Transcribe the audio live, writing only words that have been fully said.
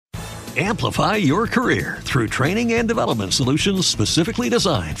Amplify your career through training and development solutions specifically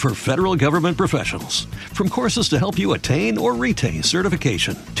designed for federal government professionals. From courses to help you attain or retain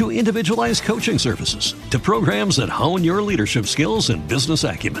certification, to individualized coaching services, to programs that hone your leadership skills and business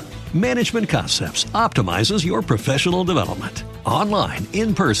acumen, Management Concepts optimizes your professional development. Online,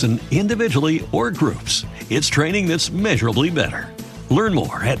 in person, individually, or groups, it's training that's measurably better. Learn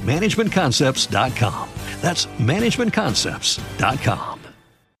more at managementconcepts.com. That's managementconcepts.com.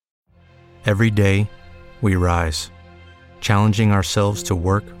 Every day, we rise, challenging ourselves to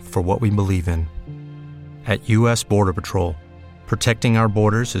work for what we believe in. At U.S. Border Patrol, protecting our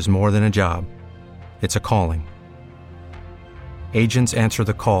borders is more than a job. It's a calling. Agents answer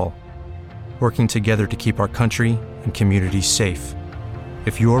the call, working together to keep our country and communities safe.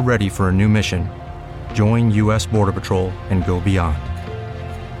 If you're ready for a new mission, join U.S. Border Patrol and go beyond.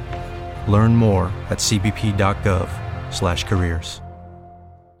 Learn more at cbp.gov/careers.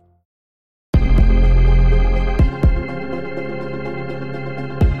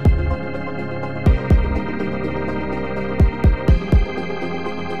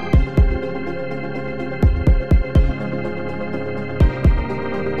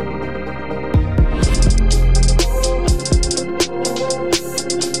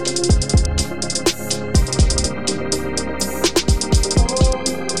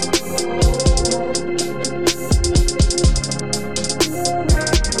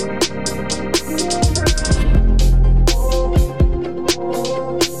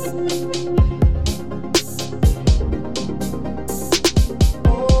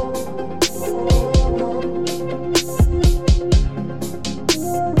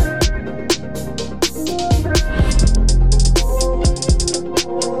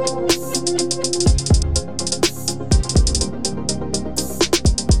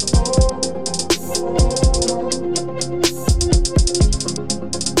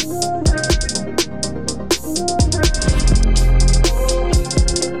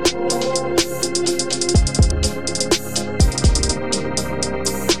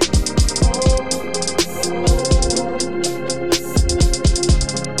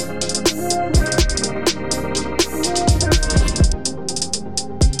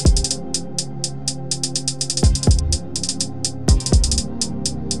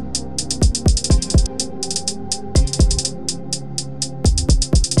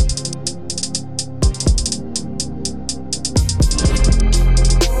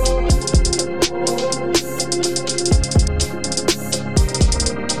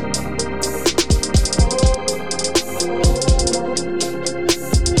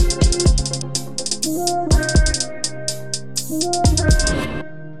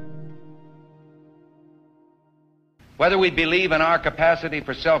 Whether we believe in our capacity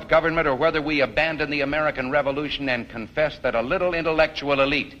for self-government or whether we abandon the American Revolution and confess that a little intellectual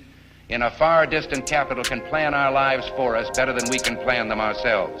elite in a far distant capital can plan our lives for us better than we can plan them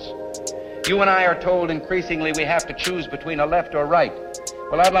ourselves. You and I are told increasingly we have to choose between a left or right.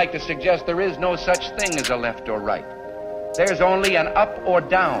 Well, I'd like to suggest there is no such thing as a left or right. There's only an up or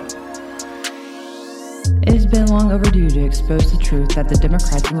down. It has been long overdue to expose the truth that the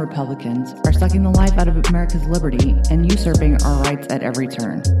Democrats and Republicans are sucking the life out of America's liberty and usurping our rights at every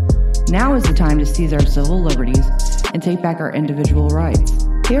turn. Now is the time to seize our civil liberties and take back our individual rights.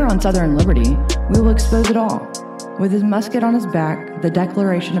 Here on Southern Liberty, we will expose it all. With his musket on his back, the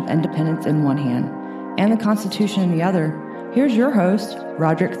Declaration of Independence in one hand, and the Constitution in the other, here's your host,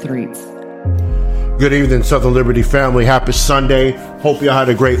 Roderick Threets. Good evening, Southern Liberty family. Happy Sunday. Hope y'all had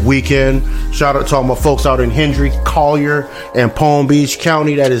a great weekend. Shout out to all my folks out in Hendry, Collier, and Palm Beach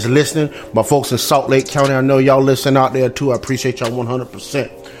County that is listening. My folks in Salt Lake County, I know y'all listen out there too. I appreciate y'all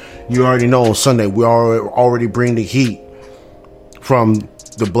 100%. You already know on Sunday, we already bring the heat from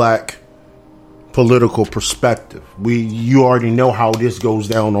the black political perspective. You already know how this goes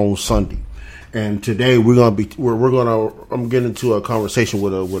down on Sunday. And today I'm getting into a conversation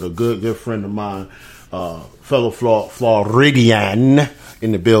with a good friend of mine, fellow Floridian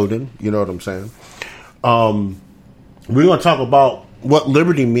in the building. You know what I'm saying? We're going to talk about what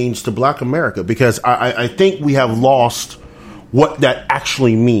liberty means to Black America, because I think we have lost what that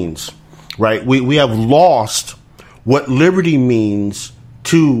actually means, right? We have lost what liberty means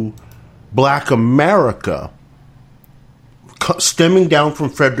to Black America, stemming down from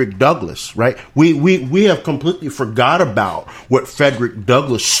Frederick Douglass, right? We have completely forgot about what Frederick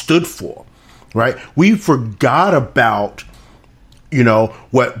Douglass stood for, right? We forgot about,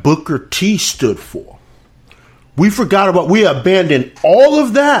 what Booker T stood for. We abandoned all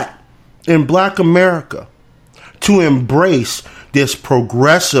of that in Black America to embrace this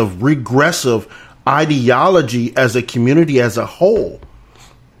progressive, regressive ideology as a community as a whole.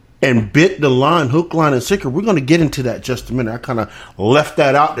 and bit the line, hook, line, and sinker. We're going to get into that just a minute. I kind of left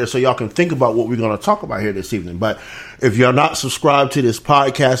that out there so y'all can think about what we're going to talk about here this evening. But if you're not subscribed to this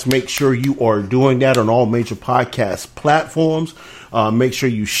podcast, make sure you are doing that on all major podcast platforms. Make sure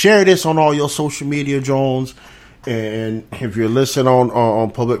you share this on all your social media, Jones. And if you're listening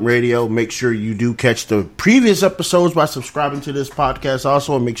on public radio, make sure you do catch the previous episodes by subscribing to this podcast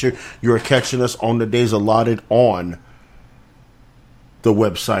also, and make sure you're catching us on the days allotted on the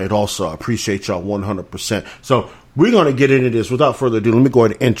website also. I appreciate y'all 100%. So we're going to get into this. Without further ado, let me go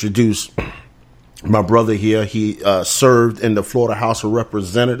ahead and introduce my brother here. He served in the Florida House of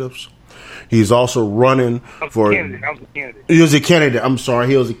Representatives. He's also running for... I was a candidate. He was a candidate. I'm sorry.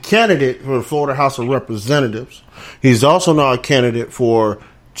 He was a candidate for the Florida House of Representatives. He's also now a candidate for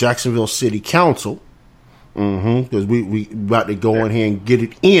Jacksonville City Council. Because we about to go in here and get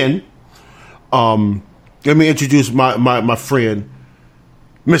it in. Let me introduce my friend,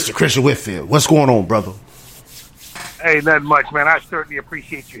 Mr. Christian Whitfield. What's going on, brother? Hey, nothing much, man. I certainly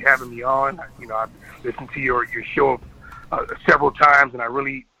appreciate you having me on. I've listened to your show several times, and I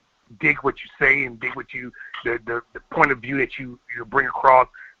really dig what you say and dig what the point of view that you bring across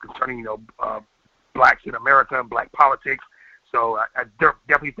concerning blacks in America and black politics. So I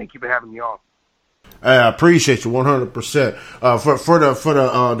definitely thank you for having me on. I appreciate you 100%.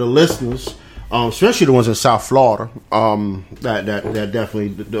 For the listeners, especially the ones in South Florida, that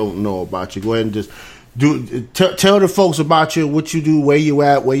definitely don't know about you. Go ahead and just tell the folks about you, what you do, where you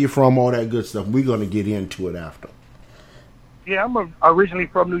at, where you from, all that good stuff. We're gonna get into it after. Yeah, I'm originally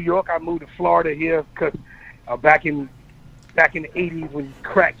from New York. I moved to Florida here because back in the 80s when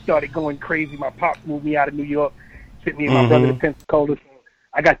crack started going crazy, my pops moved me out of New York, sent me and my brother to Pensacola. So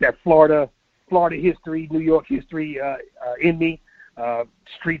I got that Florida history, New York history in me.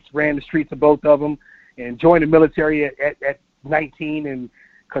 Ran the streets of both of them, and joined the military at 19, and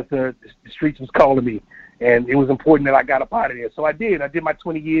because the streets was calling me, and it was important that I got up out of there. So I did. I did my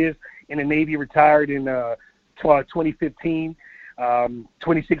 20 years in the Navy, retired in 2015.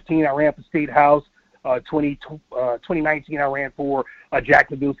 2016, I ran for State House. 2019, I ran for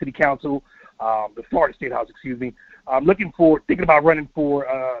Jacksonville City Council, the Florida State House, excuse me. I'm thinking about running for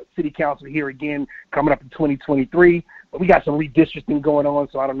City Council here again coming up in 2023. But we got some redistricting going on,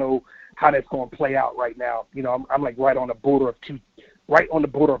 so I don't know how that's going to play out right now. I'm like right on the border of two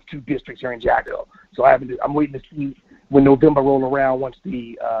districts here in Jacksonville. So I'm waiting to see when November roll around once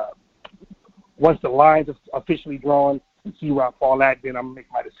the lines are officially drawn and see where I fall at. Then I'm gonna make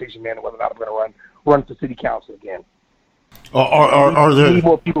my decision then whether or not I'm going to run for City Council again. Are there need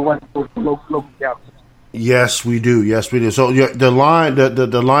more people running for local councils? Yes, we do. So the line they're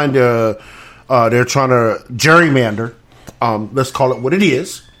trying to gerrymander. Let's call it what it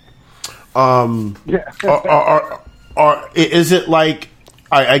is. Is it like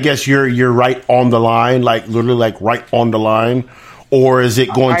I guess you're right on the line, like literally like right on the line, or is it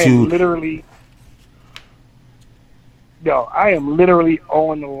going to? I am literally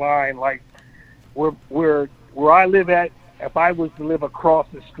on the line. Like where I live at. If I was to live across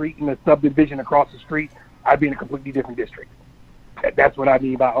the street in a subdivision across the street, I'd be in a completely different district. That's what I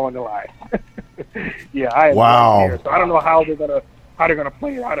mean by on the line. Yeah, I am. Wow. There. So I don't know how they're gonna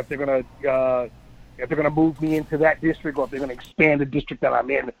play it out. If they're gonna move me into that district, or if they're gonna expand the district that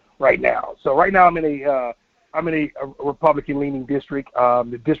I'm in right now. So right now I'm in a Republican-leaning district.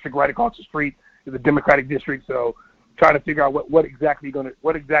 The district right across the street is a Democratic district. So trying to figure out what exactly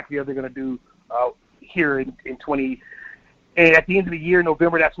are they gonna do here in 20. And at the end of the year,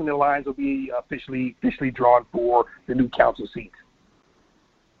 November, that's when the lines will be officially drawn for the new council seats.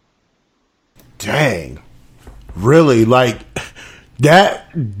 Dang. Really? Like, that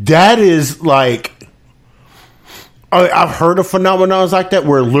is like, I've heard of phenomena like that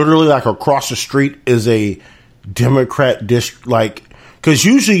where literally like across the street is a Democrat district. Like, because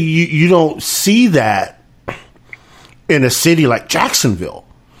usually you don't see that in a city like Jacksonville.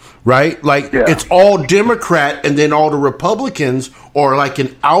 Right? Like, It's all Democrat, and then all the Republicans are like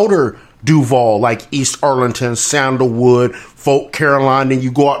in outer Duval, like East Arlington, Sandalwood, Folk Caroline, and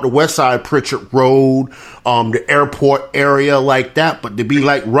you go out the west side, Pritchard Road, the airport area like that. But to be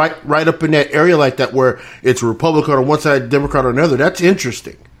like right up in that area like that where it's Republican on one side, Democrat on the other, that's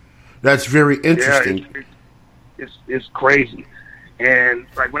interesting. That's very interesting. Yeah, it's crazy. And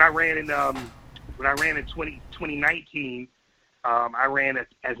like when I ran in 2019, I ran as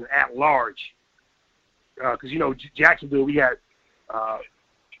an at-large because, Jacksonville, we had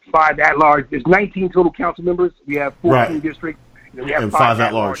 5 at-large. There's 19 total council members. We have 14 districts. We have 5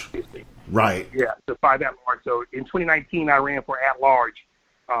 at-large districts. Right. Yeah, so 5 at-large. So in 2019, I ran for at-large,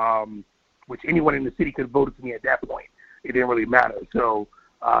 which anyone in the city could have voted for me at that point. It didn't really matter. So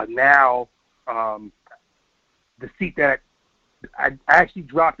Now, the seat that I actually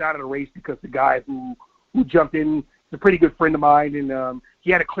dropped out of the race because the guy who jumped in is a pretty good friend of mine, and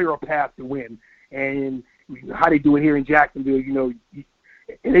he had a clearer path to win. And how they do it here in Jacksonville, it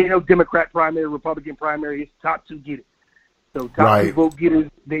ain't no Democrat primary, Republican primary. It's top two get it. So top two vote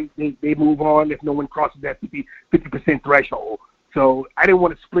getters, they move on if no one crosses that 50% threshold. So I didn't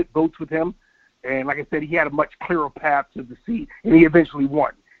want to split votes with him. And like I said, he had a much clearer path to the seat, and he eventually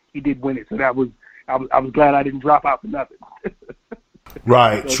won. He did win it. So I was glad I didn't drop out for nothing.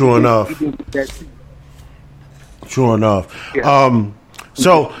 Right, so true enough. True enough. Yeah.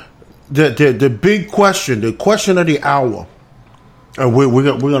 So the big question, the question of the hour, and we're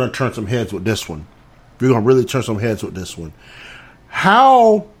gonna turn some heads with this one. We're gonna really turn some heads with this one.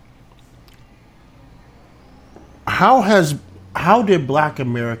 How did Black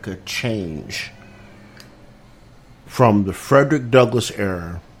America change from the Frederick Douglass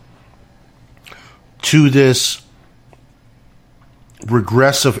era to this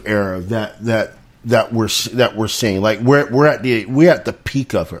regressive era that we're seeing? Like we're at the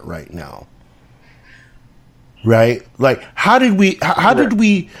peak of it right now, right? Like how did we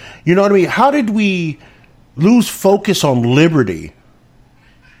you know what I mean? How did we lose focus on liberty?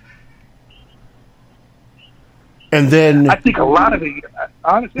 And then I think a lot of it,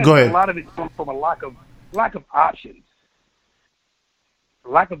 honestly, go ahead. A lot of it comes from a lack of options.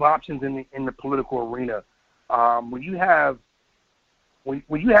 Lack of options in the political arena. When you have one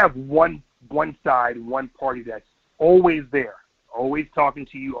side, one party that's always there, always talking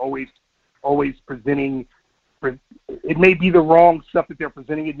to you, always presenting. It may be the wrong stuff that they're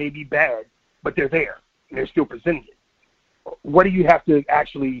presenting. It may be bad, but they're there and they're still presenting it. What do you have to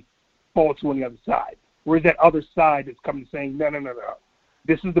actually fall to on the other side? Where's that other side that's coming saying, no.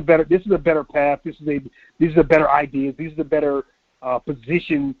 This is a better path. These are the better ideas. These are the better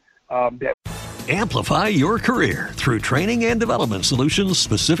position that. Amplify your career through training and development solutions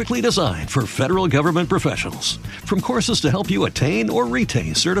specifically designed for federal government professionals. From courses to help you attain or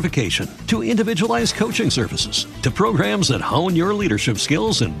retain certification, to individualized coaching services, to programs that hone your leadership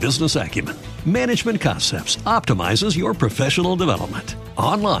skills and business acumen, Management Concepts optimizes your professional development.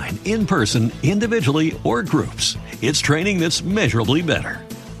 Online, in person, individually, or groups, it's training that's measurably better.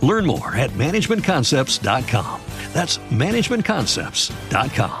 Learn more at managementconcepts.com. That's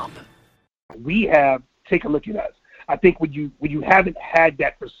managementconcepts.com. Take a look at us. I think when you haven't had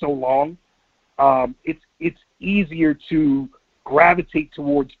that for so long, it's easier to gravitate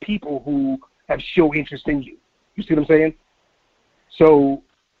towards people who have show interest in you. You see what I'm saying? So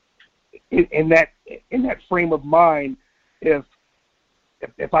in that frame of mind, if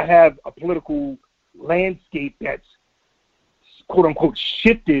I have a political landscape that's quote unquote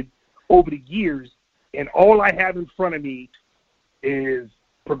shifted over the years, and all I have in front of me is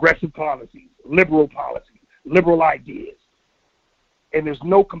progressive policies, liberal ideas, and there's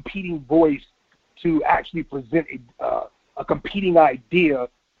no competing voice to actually present a competing idea,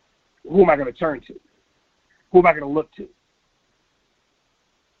 who am I going to turn to? Who am I going to look to?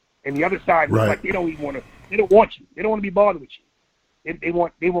 And the other side is like they don't want you. They don't want to be bothered with you.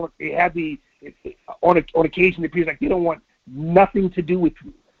 On occasion it appears like they don't want nothing to do with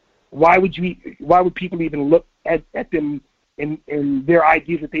you. Why would people even look at them in their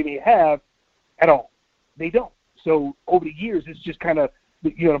ideas that they may have at all? They don't. So over the years, it's just kind of,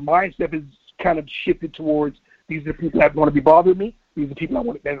 the mindset is kind of shifted towards, these are the people that want to be bothered with me. These are the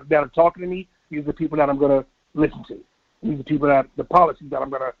people that are talking to me. These are the people that I'm going to listen to. These are the people the policies that I'm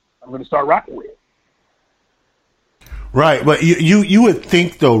going to start rocking with. Right, but you would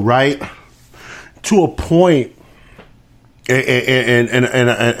think though, right, to a point,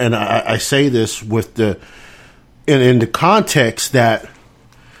 and I say this with in the context that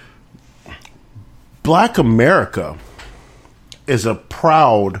Black America is a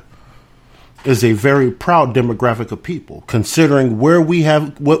very proud demographic of people, considering what we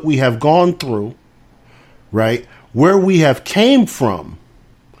have gone through, right? Where we have came from,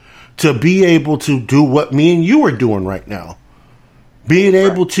 to be able to do what me and you are doing right now, being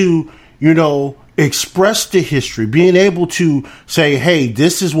able to, express the history, being able to say, hey,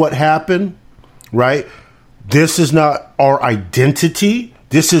 this is what happened, right? This is not our identity.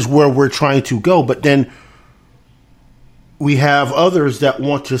 This is where we're trying to go. But then we have others that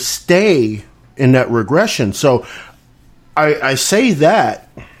want to stay in that regression. So I say that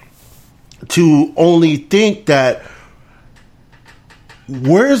to only think that,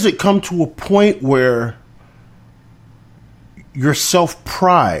 where does it come to a point where your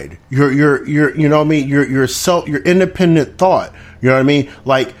self-pride, your independent thought, you know what I mean?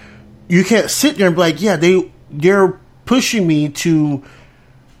 Like, you can't sit there and be like, yeah, they're pushing me to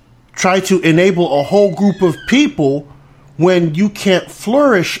try to enable a whole group of people when you can't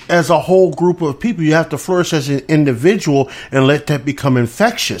flourish as a whole group of people. You have to flourish as an individual and let that become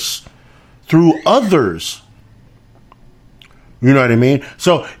infectious through others. You know what I mean?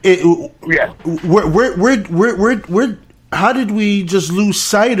 So, how did we just lose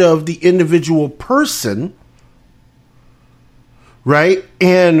sight of the individual person, right?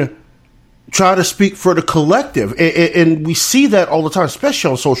 And try to speak for the collective. And we see that all the time,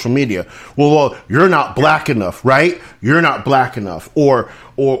 especially on social media. Well, you're not black enough, right? You're not black enough. Or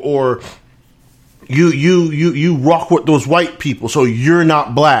you rock with those white people, so you're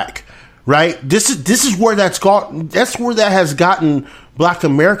not black, right? This is where that's where that has gotten Black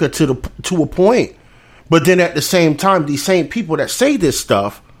America to a point. But then at the same time, these same people that say this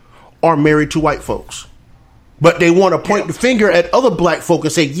stuff are married to white folks. But they want to point the finger at other black folk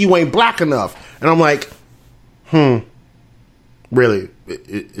and say, you ain't black enough. And I'm like, really?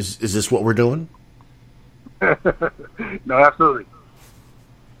 Is this what we're doing? No, absolutely.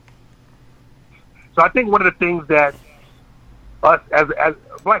 So I think one of the things that us as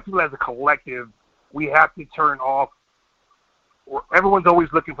black people as a collective, we have to turn off, or everyone's always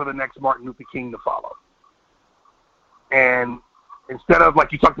looking for the next Martin Luther King to follow. And instead of,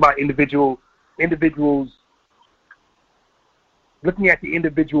 like you talked about, individuals looking at the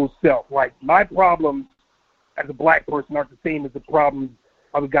individual self, like my problems as a black person aren't the same as the problems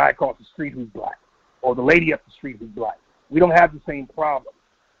of a guy across the street who's black, or the lady up the street who's black. We don't have the same problem,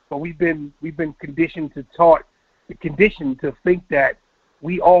 but we've been conditioned to think that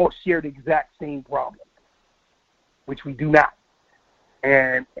we all share the exact same problem, which we do not.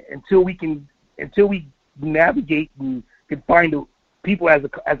 And until we navigate and can find people as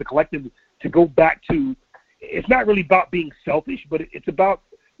a collective to go back to, it's not really about being selfish, but it's about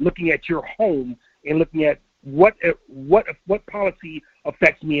looking at your home and looking at what policy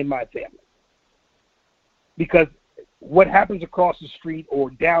affects me and my family. Because what happens across the street or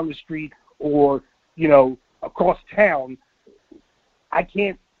down the street or, across town, I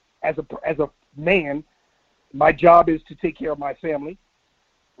can't, as a man, my job is to take care of my family.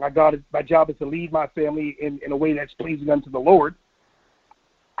 My job is to lead my family in a way that's pleasing unto the Lord.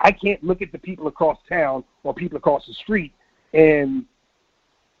 I can't look at the people across town or people across the street and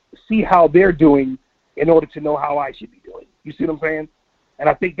see how they're doing in order to know how I should be doing. You see what I'm saying? And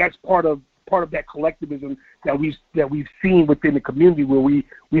I think that's part of that collectivism that we've seen within the community, where we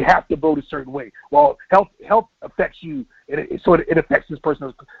have to vote a certain way. Well, health affects you. It affects this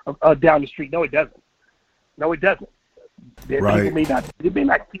person down the street. No, it doesn't. Right. They may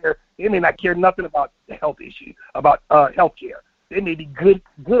not care nothing about the health issue, about health care. They may be good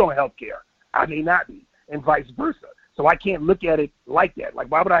on health care. I may not be, and vice versa. So I can't look at it like that. Like,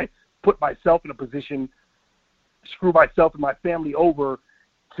 why would I put myself in a position, screw myself and my family over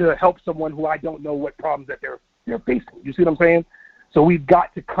to help someone who I don't know what problems that they're facing? You see what I'm saying? So we've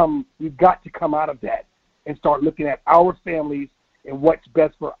got to come out of that and start looking at our families and what's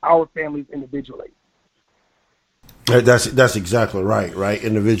best for our families individually. That's exactly right?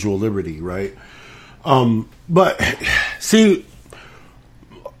 Individual liberty, right? But see,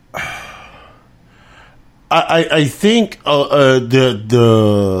 I think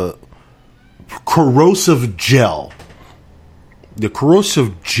the corrosive gel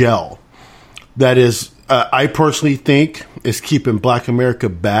that is, I personally think, is keeping Black America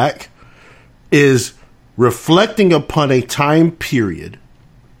back, is reflecting upon a time period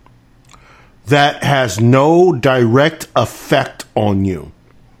that has no direct effect on you.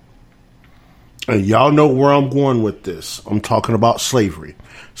 And y'all know where I'm going with this. I'm talking about slavery.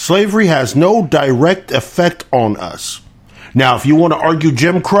 Slavery has no direct effect on us. Now, if you want to argue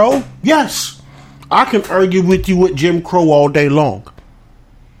Jim Crow, yes, I can argue with you with Jim Crow all day long.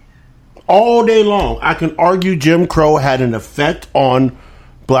 All day long, I can argue Jim Crow had an effect on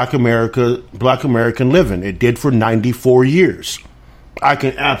Black American living. It did for 94 years. I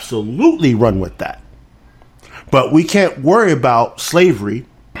can absolutely run with that. But we can't worry about slavery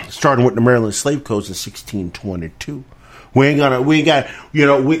starting with the Maryland Slave Codes in 1622. We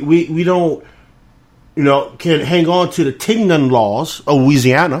don't, can hang on to the Tingnan laws of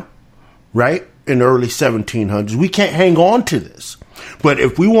Louisiana, right? In the early 1700s. We can't hang on to this. But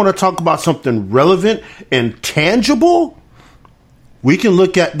if we want to talk about something relevant and tangible, we can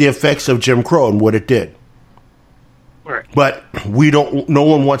look at the effects of Jim Crow and what it did. Right. But no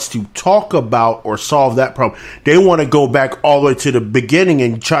one wants to talk about or solve that problem. They want to go back all the way to the beginning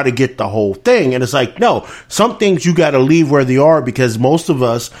and try to get the whole thing. And it's like, no, some things you got to leave where they are, because most of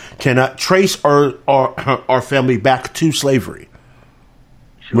us cannot trace our family back to slavery.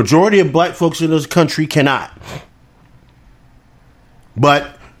 Sure. Majority of black folks in this country cannot.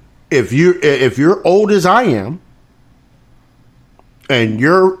 But if you're old as I am, and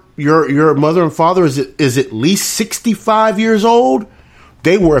your mother and father is at least 65 years old,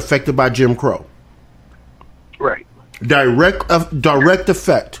 they were affected by Jim Crow. Right. Direct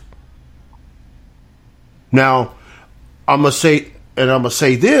effect. Now, I'm gonna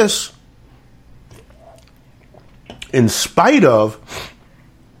say this. In spite of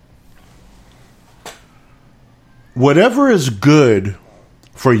whatever is good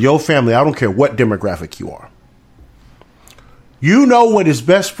for your family, I don't care what demographic you are. You know what is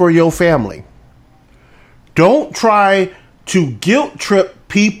best for your family. Don't try to guilt trip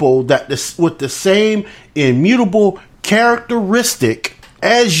people with the same immutable characteristic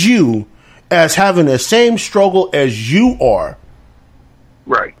as you, as having the same struggle as you are.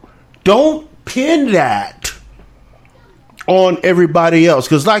 Right. Don't pin that on everybody else.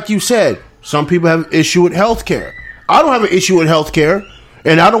 Because like you said, some people have an issue with healthcare. I don't have an issue with healthcare,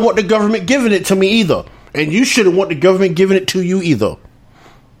 and I don't want the government giving it to me either. And you shouldn't want the government giving it to you either.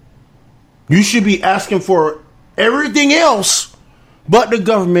 You should be asking for everything else but the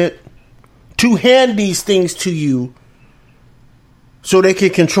government to hand these things to you so they can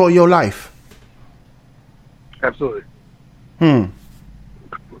control your life. Absolutely.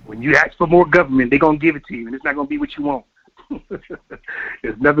 When you ask for more government, they're going to give it to you, and it's not going to be what you want.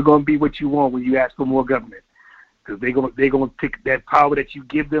 It's never going to be what you want when you ask for more government, because they're going to take that power that you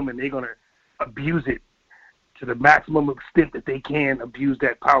give them, and they're going to abuse it to the maximum extent that they can abuse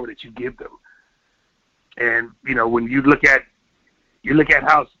that power that you give them. And when you look at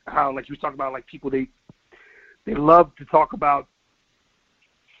how like you were talking about, like people they love to talk about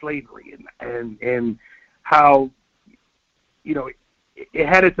slavery and how it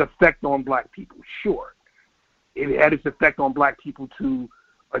had its effect on black people. Sure, it had its effect on black people to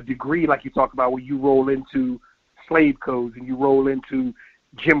a degree, like you talk about, where you roll into slave codes and you roll into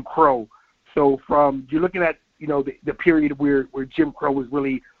Jim Crow. So you're looking at the period where Jim Crow was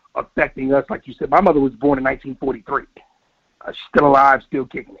really affecting us. Like you said, my mother was born in 1943. She's still alive, still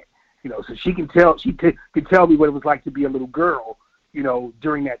kicking it. So she can tell me what it was like to be a little girl,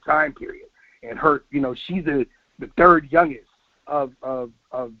 during that time period. And her, she's the third youngest of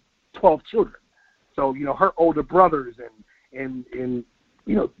 12 children. So her older brothers and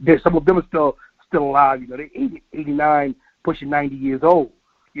there's some of them are still alive. They're 89, pushing 90 years old.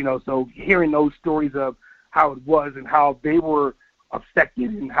 So hearing those stories of how it was and how they were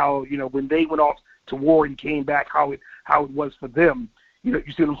affected, and how when they went off to war and came back, how it was for them. You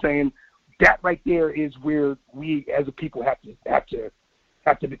see what I'm saying? That right there is where we as a people have to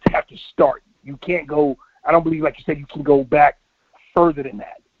start. You can't go. I don't believe, like you said, you can go back further than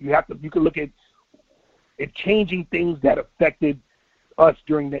that. You can look at it changing things that affected us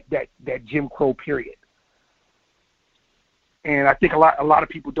during that Jim Crow period. And I think a lot of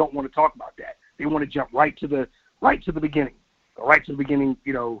people don't want to talk about that. They want to jump right to the beginning. Right to the beginning,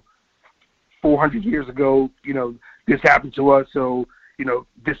 400 years ago, this happened to us, so,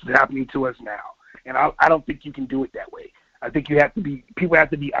 this is happening to us now. And I don't think you can do it that way. I think people have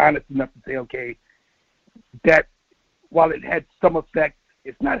to be honest enough to say, okay, that while it had some effect,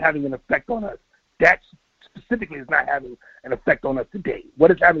 it's not having an effect on us. That specifically is not having an effect on us today. What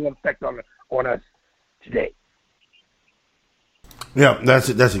is having an effect on us today? Yeah, that's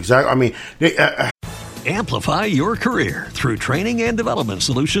exactly. I mean, Amplify your career through training and development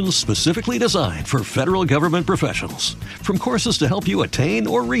solutions specifically designed for federal government professionals. From courses to help you attain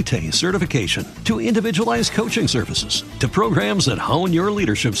or retain certification, to individualized coaching services, to programs that hone your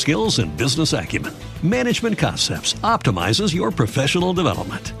leadership skills and business acumen, Management Concepts optimizes your professional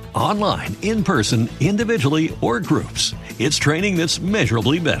development. Online, in person, individually, or groups, it's training that's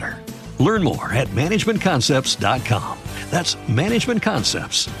measurably better. Learn more at managementconcepts.com. That's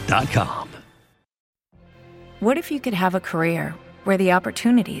managementconcepts.com. What if you could have a career where the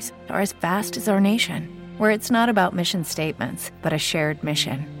opportunities are as vast as our nation, where it's not about mission statements, but a shared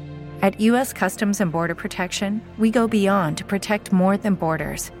mission? At U.S. Customs and Border Protection, we go beyond to protect more than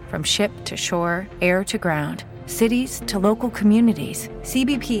borders. From ship to shore, air to ground, cities to local communities,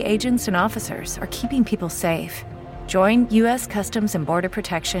 CBP agents and officers are keeping people safe. Join U.S. Customs and Border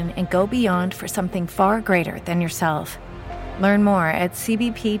Protection and go beyond for something far greater than yourself. Learn more at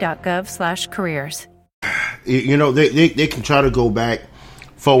cbp.gov/careers. They can try to go back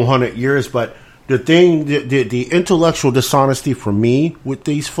 400 years, but the thing, the intellectual dishonesty for me with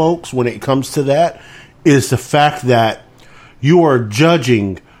these folks when it comes to that is the fact that you are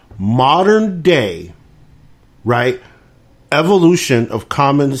judging modern day, right, evolution of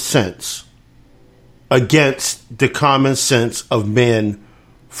common sense against the common sense of men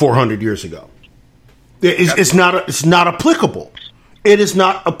 400 years ago. It's not applicable. It is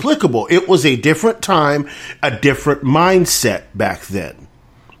not applicable. It was a different time, a different mindset back then.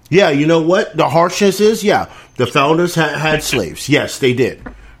 Yeah, you know what? The harshness is, the founders had slaves. Yes, they did.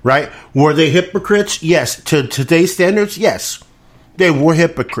 Right? Were they hypocrites? Yes. To today's standards, yes. They were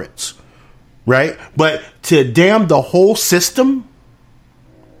hypocrites. Right? But to damn the whole system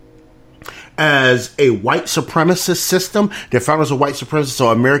as a white supremacist system, their founders are white supremacists, so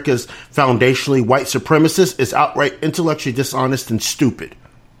America's foundationally white supremacist, is outright intellectually dishonest and stupid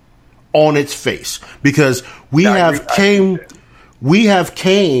on its face. Because we have came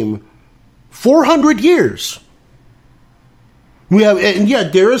 400 years. We have, and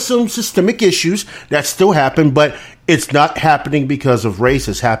there are some systemic issues that still happen, but it's not happening because of race.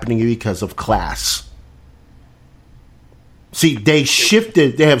 It's happening because of class. See, they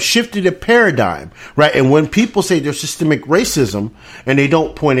have shifted a paradigm, right? And when people say there's systemic racism and they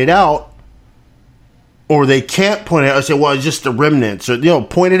don't point it out, or they can't point it out, I say, well, it's just the remnants, or,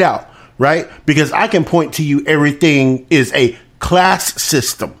 point it out, right? Because I can point to you, everything is a class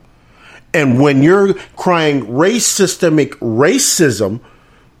system. And when you're crying systemic racism,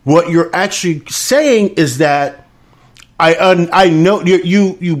 what you're actually saying is that I know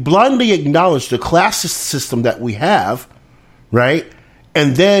you blindly acknowledge the class system that we have, right?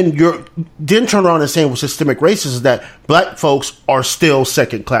 And then then turn around and saying with systemic racism is that black folks are still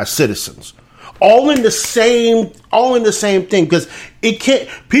second class citizens. All in the same thing, because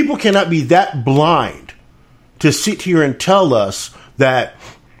people cannot be that blind to sit here and tell us that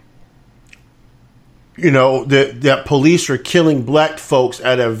that police are killing black folks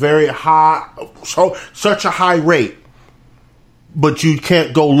at a very such a high rate, but you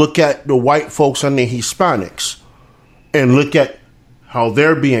can't go look at the white folks and the Hispanics and look at how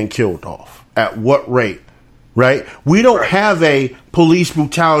they're being killed off, at what rate, right? We don't have a police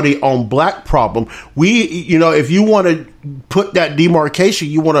brutality on black problem. If you want to put that demarcation,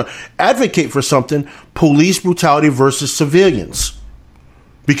 you want to advocate for something, police brutality versus civilians,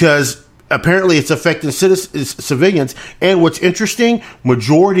 because apparently it's affecting civilians. And what's interesting,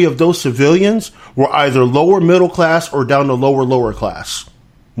 majority of those civilians were either lower middle class or down to lower class.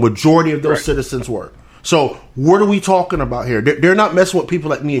 Majority of those citizens were. So what are we talking about here? They're not messing with people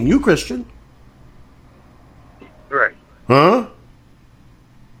like me and you, Christian. Right. Huh?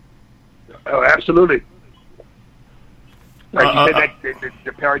 Oh, absolutely. Like you said,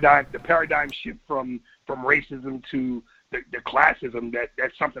 the paradigm shift from racism to the classism,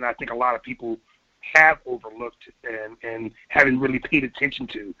 that's something I think a lot of people have overlooked and haven't really paid attention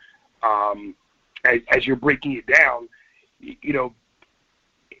to. As you're breaking it down,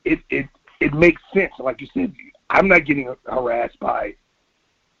 it makes sense. Like you said, I'm not getting harassed by,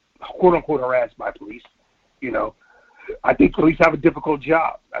 quote unquote, harassed by police. I think police have a difficult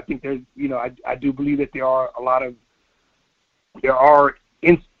job. I think there's, I do believe that there are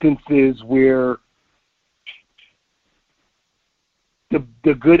instances where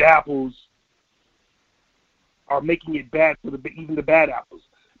the good apples are making it bad for even the bad apples,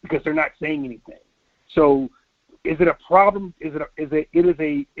 because they're not saying anything. So, is it a problem? Is it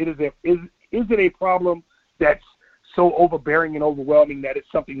a problem that's so overbearing and overwhelming that it's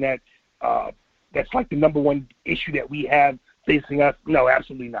something that that's like the number one issue that we have facing us? No,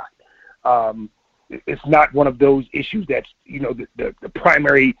 absolutely not. It's not one of those issues that's the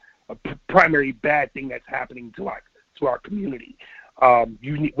primary bad thing that's happening to our community.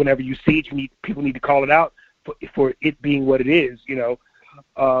 Whenever you see it, people need to call it out for it being what it is. You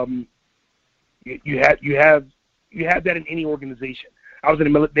have that in any organization. I was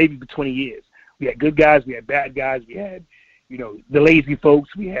in the Navy for 20 years. We had good guys, we had bad guys, we had the lazy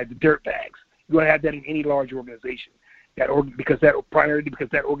folks, we had the dirt bags. You're going to have that in any large organization. Because that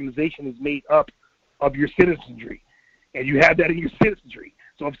organization is made up of your citizenry, and you have that in your citizenry.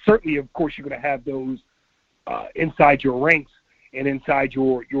 So certainly, of course, you're going to have those inside your ranks and inside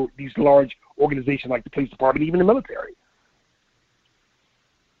your these large organizations like the police department, even the military.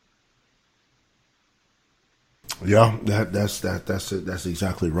 Yeah, that's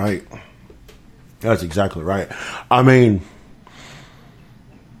exactly right. That's exactly right. I mean,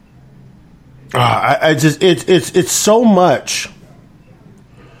 it's so much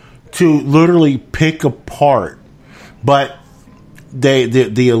to literally pick apart, but the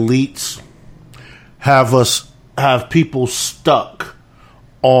elites have people stuck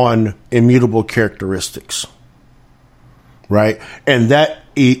on immutable characteristics, right? And that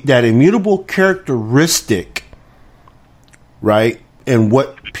immutable characteristic, right, and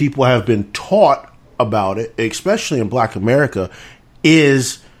what people have been taught about it, especially in Black America,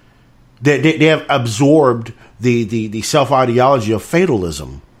 is that they have absorbed the self-ideology of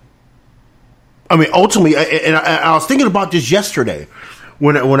fatalism. I mean, ultimately, and I was thinking about this yesterday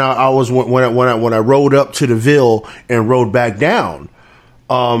when I rode up to the Ville and rode back down.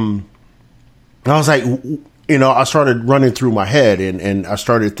 I was like, I started running through my head, and I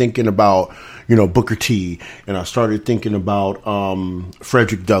started thinking about, Booker T, and I started thinking about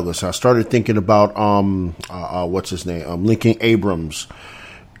Frederick Douglass. I started thinking about what's his name, Lincoln Abrams,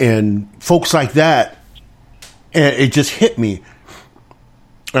 and folks like that, and it just hit me.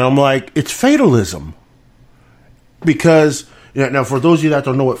 And I'm like, it's fatalism. Because, now for those of you that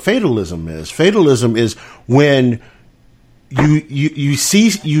don't know what fatalism is when you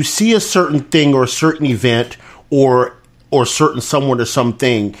see a certain thing or a certain event or certain someone or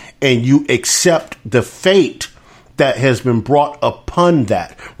something, and you accept the fate that has been brought upon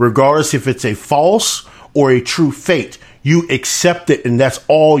that, regardless if it's a false or a true fate. You accept it, and that's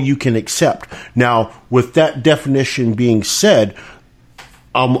all you can accept. Now, with that definition being said,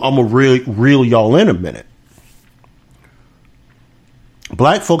 I'm gonna reel y'all in a minute.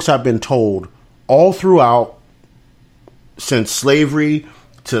 Black folks have been told all throughout, since slavery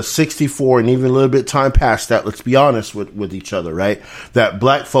to 64 and even a little bit time past that, let's be honest with each other, right? That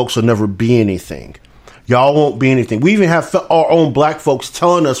black folks will never be anything. Y'all won't be anything. We even have our own black folks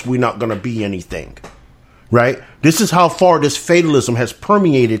telling us we're not gonna be anything, right? This is how far this fatalism has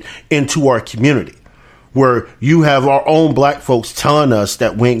permeated into our community, where you have our own black folks telling us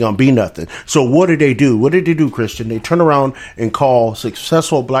that we ain't gonna be nothing. So what did they do? What did they do, Christian? They turn around and call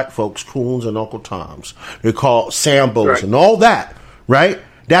successful black folks coons and Uncle Toms. They call Sambos, right, and all that, right?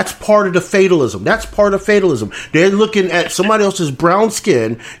 That's part of the fatalism. That's part of fatalism. They're looking at somebody else's brown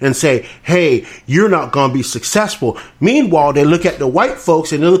skin and say, hey, you're not going to be successful. Meanwhile, they look at the white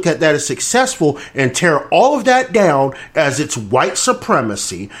folks and they look at that as successful and tear all of that down as it's white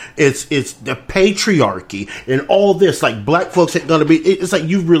supremacy. It's the patriarchy and all this. Like, black folks ain't going to be, it's like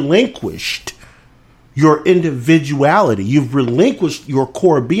you've relinquished your individuality. You've relinquished your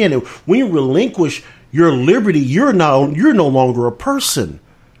core being. And when you relinquish your liberty, you're no longer a person.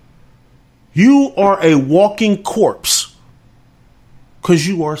 You are a walking corpse because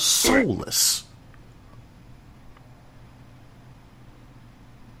you are soulless.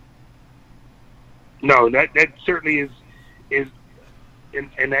 No, that certainly is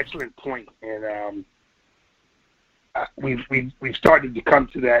an excellent point, and we've started to come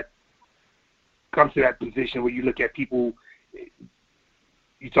to that position where you look at people.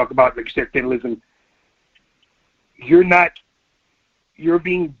 You talk about, like you said, fatalism. You're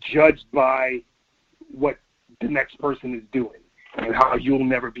being judged by what the next person is doing and how you'll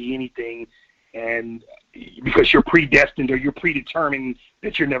never be anything, and because you're predestined or you're predetermined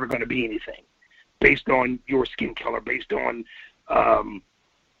that you're never going to be anything based on your skin color, based on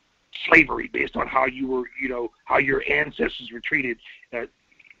slavery, based on how you were, how your ancestors were treated.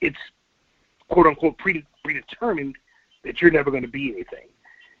 It's quote unquote predetermined that you're never going to be anything.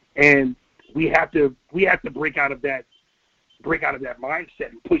 And we have to break out of that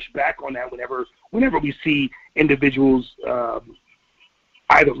mindset and push back on that whenever we see individuals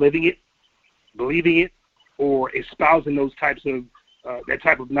either living it, believing it, or espousing those types of that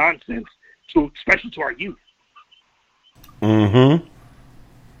type of nonsense, especially to our youth. Mm-hmm.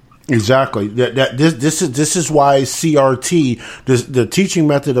 Exactly. This is why CRT, the teaching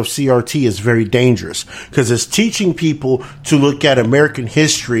method of CRT, is very dangerous, because it's teaching people to look at American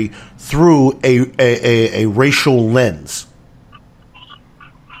history through a racial lens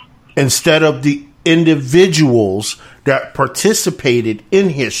instead of the individuals that participated in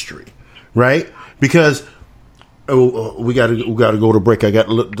history, right? Because we got to go to break. I got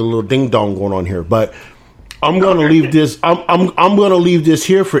the little ding dong going on here, but I'm going to leave this. I'm going to leave this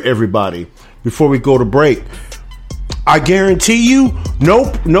here for everybody before we go to break. I guarantee you, no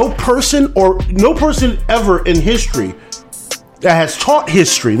person ever in history that has taught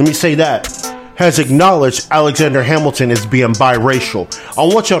history, let me say that, has acknowledged Alexander Hamilton as being biracial.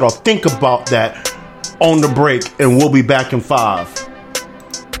 I want y'all to think about that on the break, and we'll be back in 5.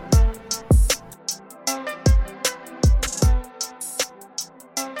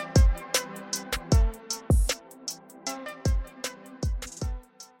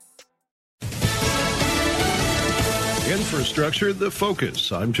 Infrastructure, the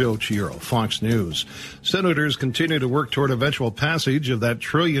focus. I'm Joe Chiro, Fox News. Senators continue to work toward eventual passage of that $1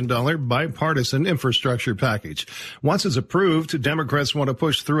 trillion bipartisan infrastructure package. Once it's approved, Democrats want to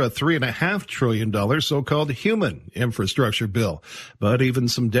push through a $3.5 trillion so-called human infrastructure bill. But even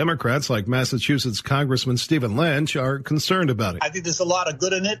some Democrats, like Massachusetts Congressman Stephen Lynch, are concerned about it. I think there's a lot of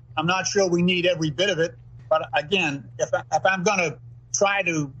good in it. I'm not sure we need every bit of it. But again, if I'm going to try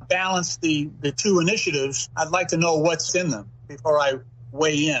to balance the two initiatives, I'd like to know what's in them before I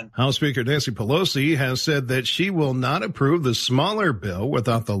weigh in. House Speaker Nancy Pelosi has said that she will not approve the smaller bill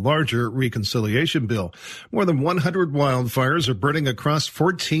without the larger reconciliation bill. More than 100 wildfires are burning across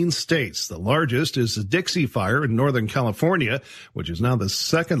 14 states. The largest is the Dixie Fire in Northern California, which is now the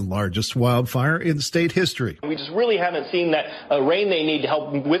second largest wildfire in state history. We just really haven't seen that rain they need to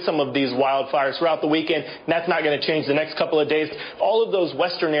help with some of these wildfires throughout the weekend, and that's not going to change the next couple of days. All of those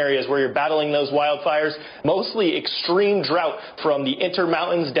western areas where you're battling those wildfires, mostly extreme drought from the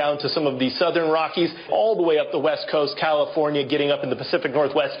Intermountains down to some of the southern Rockies, all the way up the west coast, California, getting up in the Pacific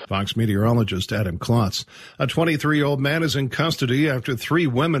Northwest. Fox meteorologist Adam Klotz. A 23-year-old man is in custody after 3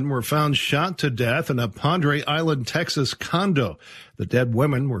 women were found shot to death in a Padre Island, Texas condo. The dead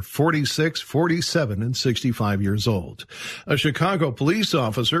women were 46, 47, and 65 years old. A Chicago police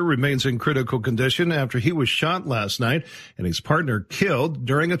officer remains in critical condition after he was shot last night and his partner killed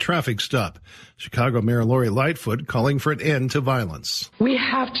during a traffic stop. Chicago Mayor Lori Lightfoot calling for an end to violence. We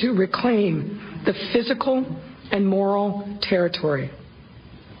have to reclaim the physical and moral territory.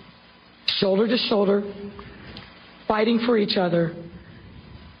 Shoulder to shoulder, fighting for each other,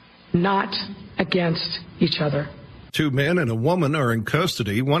 not against each other. 2 men and a woman are in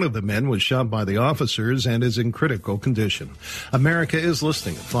custody. One of the men was shot by the officers and is in critical condition. America is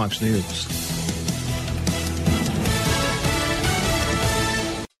listening at Fox News.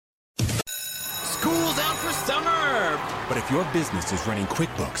 School's out for summer! But if your business is running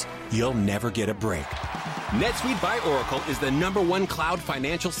QuickBooks, you'll never get a break. NetSuite by Oracle is the #1 cloud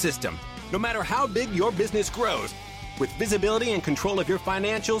financial system. No matter how big your business grows, with visibility and control of your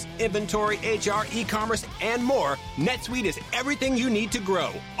financials, inventory, HR, e-commerce, and more, NetSuite is everything you need to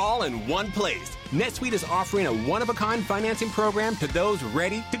grow, all in one place. NetSuite is offering a one-of-a-kind financing program to those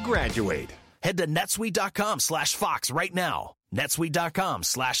ready to graduate. Head to netsuite.com/Fox right now.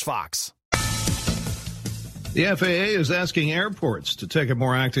 netsuite.com/Fox. The FAA is asking airports to take a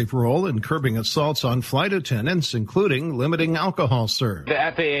more active role in curbing assaults on flight attendants, including limiting alcohol served. The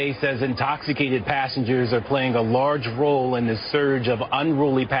FAA says intoxicated passengers are playing a large role in the surge of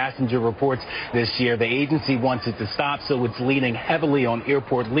unruly passenger reports this year. The agency wants it to stop, so it's leaning heavily on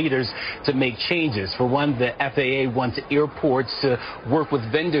airport leaders to make changes. For one, the FAA wants airports to work with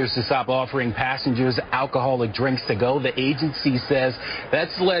vendors to stop offering passengers alcoholic drinks to go. The agency says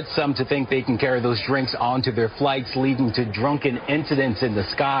that's led some to think they can carry those drinks onto their flights, leading to drunken incidents in the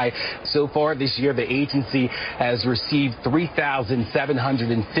sky. So far this year, the agency has received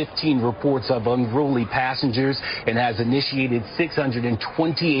 3,715 reports of unruly passengers and has initiated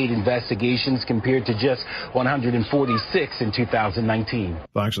 628 investigations compared to just 146 in 2019.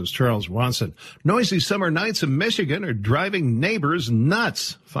 Fox's Charles Watson. Noisy summer nights in Michigan are driving neighbors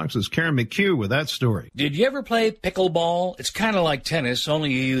nuts. Fox's Karen McHugh with that story. Did you ever play pickleball? It's kind of like tennis,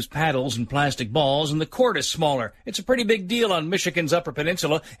 only you use paddles and plastic balls, and the court is smaller. It's a pretty big deal on Michigan's Upper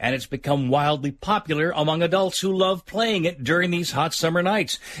Peninsula, and it's become wildly popular among adults who love playing it during these hot summer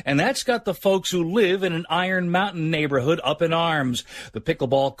nights. And that's got the folks who live in an Iron Mountain neighborhood up in arms. The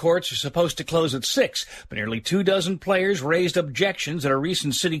pickleball courts are supposed to close at 6, but nearly 24 players raised objections at a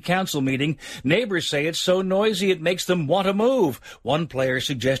recent city council meeting. Neighbors say it's so noisy it makes them want to move. One player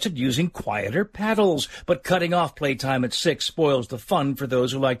suggested using quieter paddles, but cutting off playtime at 6 spoils the fun for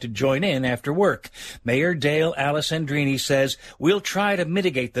those who like to join in after work. Mayor Dale Alessandrini says, "We'll try to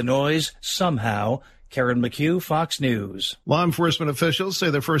mitigate the noise somehow." Karen McHugh, Fox News. Law enforcement officials say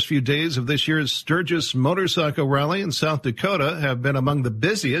the first few days of this year's Sturgis Motorcycle Rally in South Dakota have been among the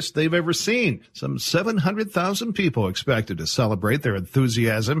busiest they've ever seen. Some 700,000 people expected to celebrate their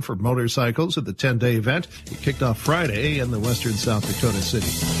enthusiasm for motorcycles at the 10-day event. It kicked off Friday in the western South Dakota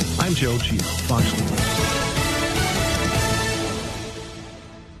city. I'm Joe Gio, Fox News.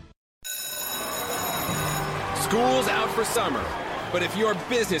 School's out for summer. But if your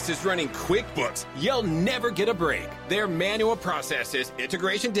business is running QuickBooks, you'll never get a break. Their manual processes,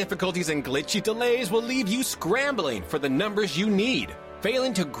 integration difficulties, and glitchy delays will leave you scrambling for the numbers you need.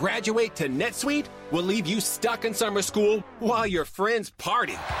 Failing to graduate to NetSuite will leave you stuck in summer school while your friends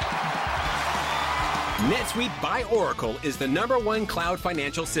party. NetSuite by Oracle is the #1 cloud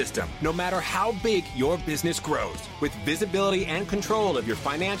financial system, no matter how big your business grows. With visibility and control of your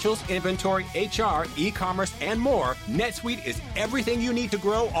financials, inventory, HR, e-commerce, and more, NetSuite is everything you need to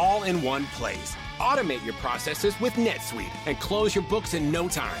grow all in one place. Automate your processes with NetSuite and close your books in no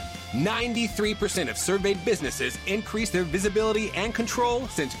time. 93% of surveyed businesses increase their visibility and control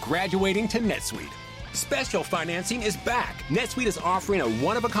since graduating to NetSuite. Special financing is back. NetSuite is offering a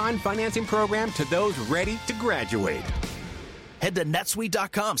one-of-a-kind financing program to those ready to graduate. Head to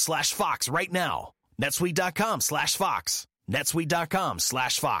netsuite.com/Fox right now. netsuite.com/Fox.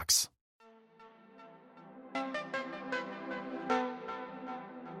 netsuite.com/Fox.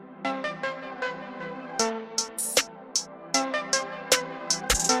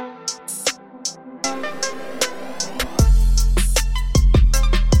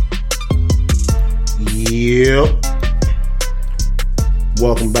 Yep.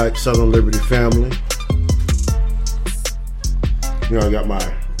 Welcome back, Southern Liberty family. You know, I got my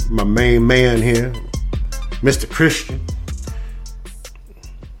main man here, Mr. Christian,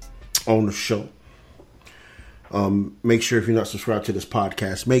 on the show. Make sure if you're not subscribed to this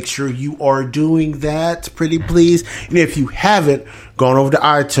podcast, make sure you are doing that, pretty please. And if you haven't, gone over to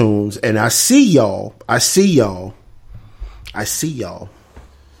iTunes, and I see y'all.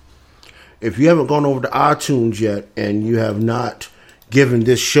 If you haven't gone over to iTunes yet and you have not given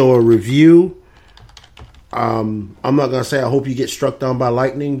this show a review, I'm not going to say I hope you get struck down by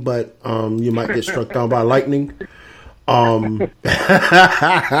lightning, but you might get struck down by lightning.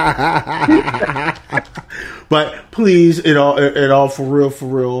 But please, it all for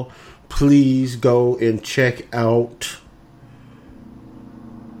real, please go and check out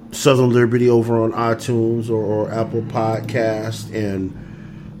Southern Liberty over on iTunes or Apple Podcast, and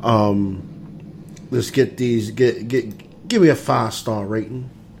let's get these. Give me a 5-star rating.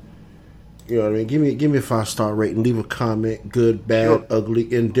 You know what I mean? Give me a 5-star rating. Leave a comment. Good, bad,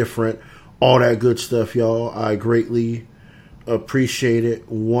 ugly, indifferent, all that good stuff, y'all. I greatly appreciate it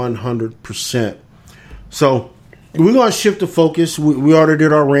 100%. So we're gonna shift the focus. We already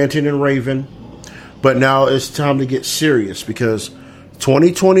did our ranting and raving, but now it's time to get serious because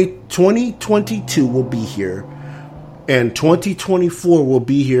 2022 will be here, and 2024 will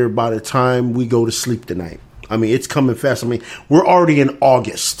be here by the time we go to sleep tonight. I mean, it's coming fast. I mean, we're already in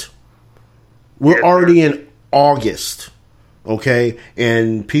August. Okay?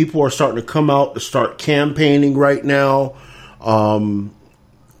 And people are starting to come out to start campaigning right now,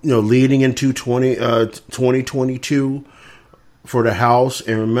 leading into 2022 for the House.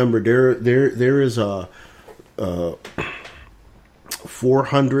 And remember, there is a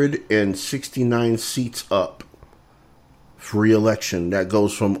 469 seats up for re-election. That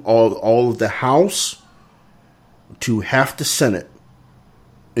goes from all of the House to half the Senate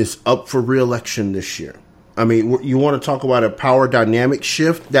is up for re-election this year. I mean, you want to talk about a power dynamic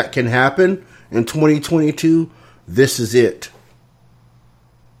shift that can happen in 2022? This is it.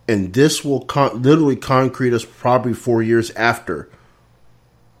 And this will literally concrete us probably 4 years after,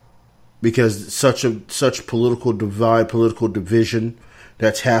 because such political divide, political division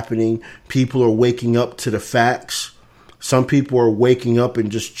that's happening. People are waking up to the facts. Some people are waking up and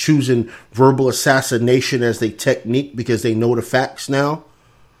just choosing verbal assassination as their technique because they know the facts now,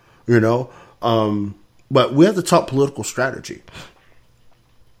 But we have to talk political strategy.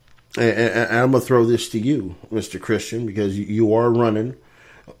 And I'm going to throw this to you, Mr. Christian, because you are running.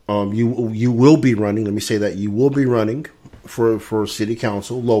 You will be running. Let me say that you will be running for city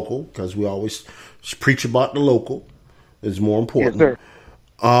council, local, because we always preach about the local is more important. Yes,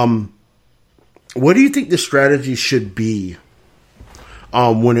 sir. What do you think the strategy should be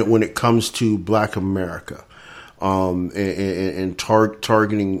when it comes to Black America and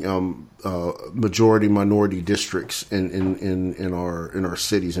targeting majority minority districts in our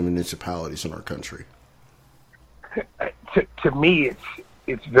cities and municipalities in our country? To me,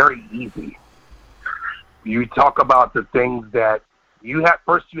 it's very easy. You talk about the things that you have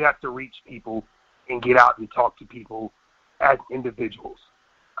to reach people and get out and talk to people as individuals.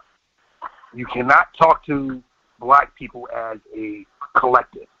 You cannot talk to Black people as a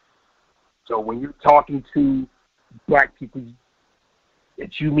collective. So when you're talking to Black people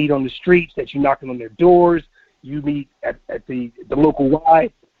that you meet on the streets, that you're knocking on their doors, you meet at the local Y,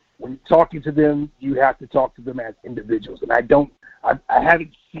 when you're talking to them, you have to talk to them as individuals. And I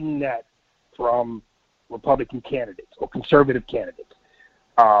haven't seen that from Republican candidates or conservative candidates.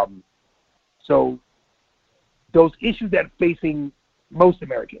 So those issues that are facing most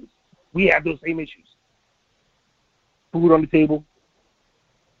Americans, we have those same issues. Food on the table,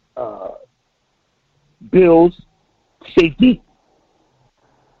 bills, safety.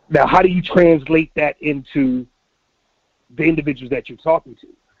 Now, how do you translate that into the individuals that you're talking to?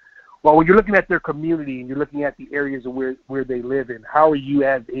 Well, when you're looking at their community and you're looking at the areas of where they live in, how are you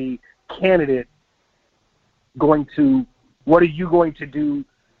as a candidate what are you going to do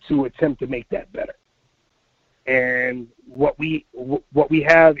to attempt to make that better? And what we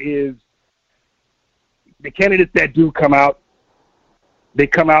have is the candidates that do come out, they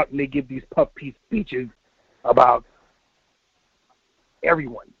come out and they give these puff piece speeches about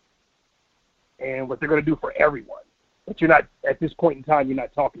everyone and what they're going to do for everyone. But you're not, at this point in time, you're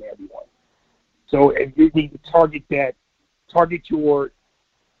not talking to everyone. So you need to target your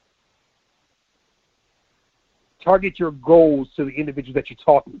goals to the individuals that you're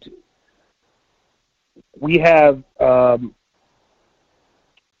talking to. We have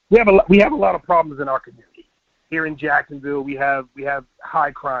we have a lot of problems in our community. Here in Jacksonville, we have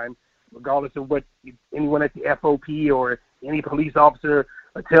high crime, regardless of what anyone at the FOP or any police officer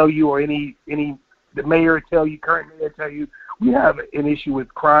will tell you, or the mayor tell you, current mayor tell you. We have an issue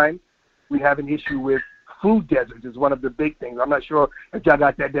with crime. We have an issue with food deserts is one of the big things. I'm not sure if y'all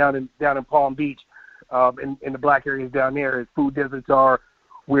got that down in Palm Beach, in the black areas down there. Food deserts are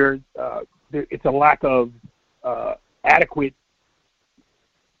where it's a lack of adequate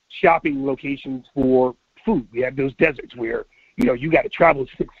shopping locations for food. We have those deserts where, you got to travel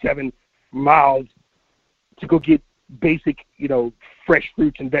 6-7 miles to go get basic, fresh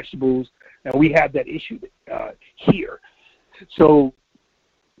fruits and vegetables. And we have that issue here. So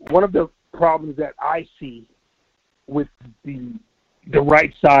one of the problems that I see with the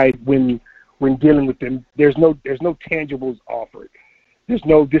right side when dealing with them, there's no tangibles offered. There's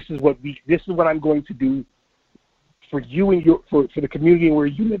no, this is what I'm going to do for you and for the community where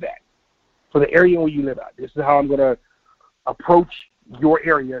you live at, for the area where you live at. This is how I'm going to approach your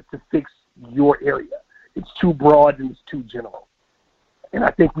area to fix your area. It's too broad and it's too general. And I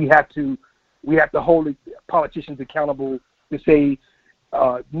think we have to hold politicians accountable to say,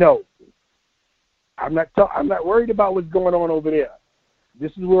 no, I'm not worried about what's going on over there.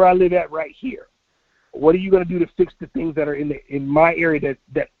 This is where I live at right here. What are you going to do to fix the things that are in my area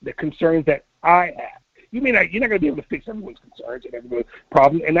that the concerns that I have? You're not going to be able to fix everyone's concerns and everyone's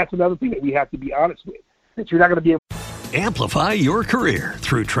problem, and that's another thing that we have to be honest with. That you're not going to be able. Amplify your career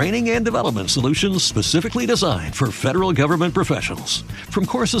through training and development solutions specifically designed for federal government professionals. From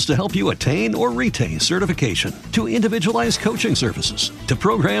courses to help you attain or retain certification, to individualized coaching services, to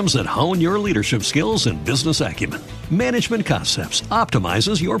programs that hone your leadership skills and business acumen, Management Concepts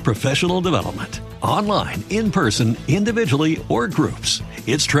optimizes your professional development. Online, in person, individually, or groups,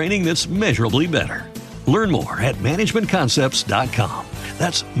 it's training that's measurably better. Learn more at managementconcepts.com.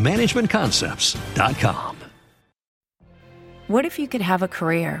 That's managementconcepts.com. What if you could have a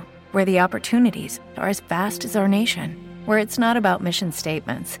career where the opportunities are as vast as our nation, where it's not about mission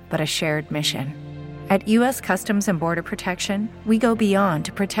statements, but a shared mission? At U.S. Customs and Border Protection, we go beyond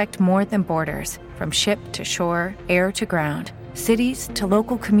to protect more than borders. From ship to shore, air to ground, cities to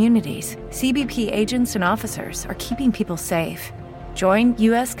local communities, CBP agents and officers are keeping people safe. Join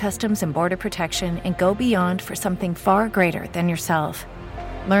U.S. Customs and Border Protection and go beyond for something far greater than yourself.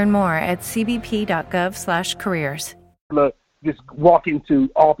 Learn more at cbp.gov/careers. Just walk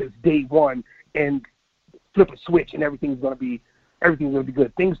into office day one and flip a switch and everything's going to be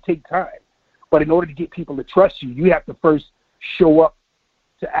good. Things take time. But in order to get people to trust you, you have to first show up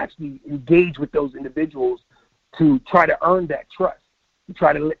to actually engage with those individuals to try to earn that trust, to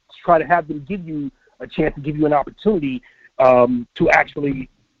try to have them give you a chance, to give you an opportunity to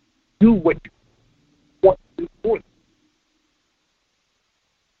actually do what you want to do for them.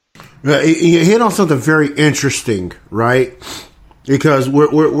 You hit on something very interesting, right? Because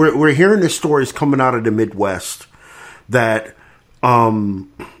we're hearing the stories coming out of the Midwest that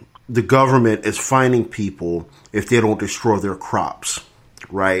the government is fining people if they don't destroy their crops,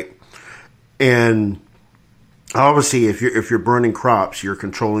 right? And obviously, if you're burning crops, you're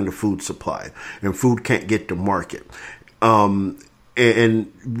controlling the food supply, and food can't get to market. And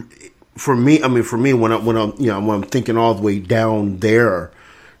for me, when I'm thinking all the way down there,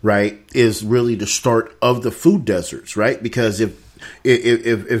 right, is really the start of the food deserts, right? Because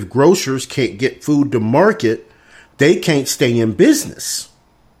if grocers can't get food to market, they can't stay in business.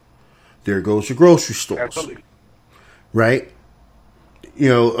 There goes your grocery stores. Absolutely. Right?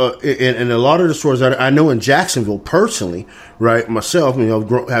 And a lot of the stores I know in Jacksonville personally, right, myself,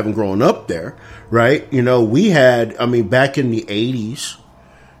 having grown up there, right, we had, back in the 80s,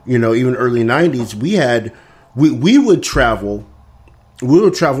 even early 90s, we would travel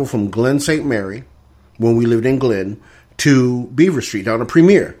from Glen St. Mary, when we lived in Glen, to Beaver Street down to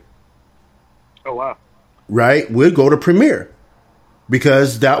Premier. Oh wow! Right, we'd go to Premier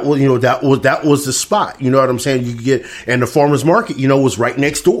because that was the spot. You know what I'm saying? You could get, and the farmers market, was right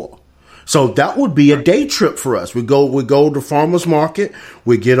next door. So that would be a day trip for us. We go to farmers market.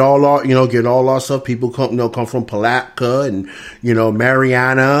 We get all our stuff. People come from Palatka and,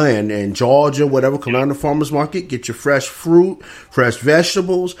 Mariana and Georgia, whatever, come down to farmers market, get your fresh fruit, fresh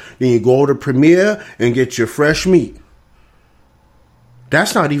vegetables. Then you go to Premier and get your fresh meat.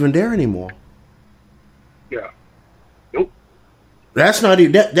 That's not even there anymore. Yeah. Nope. That's not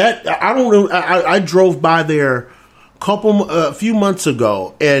even that. I don't know. I drove by there a few months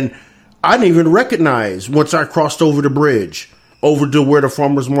ago, and I didn't even recognize once I crossed over the bridge over to where the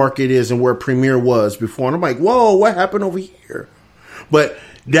farmers market is and where Premier was before. And I'm like, whoa, what happened over here? But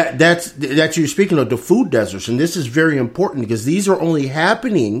that's you're speaking of the food deserts, and this is very important because these are only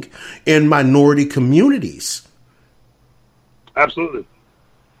happening in minority communities. Absolutely.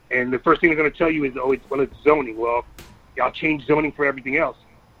 And the first thing they're going to tell you is, it's zoning. Well, y'all change zoning for everything else.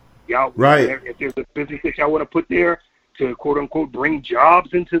 Y'all, right. If there's a business that y'all want to put there to quote unquote bring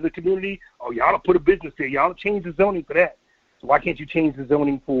jobs into the community, y'all put a business there. Y'all change the zoning for that. So why can't you change the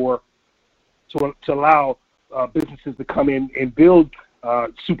zoning to allow businesses to come in and build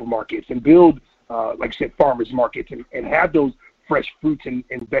supermarkets and build, like I said, farmers markets and have those fresh fruits and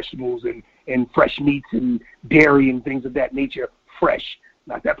vegetables and fresh meats and dairy and things of that nature fresh,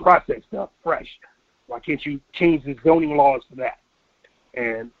 not that processed stuff, fresh. Why can't you change the zoning laws for that?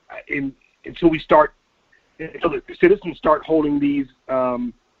 And until the citizens start holding these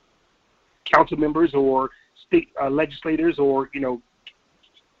council members or state legislators or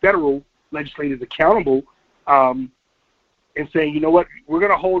federal legislators accountable, and saying, you know what, we're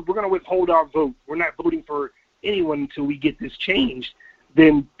going to withhold our vote. We're not voting for anyone until we get this changed.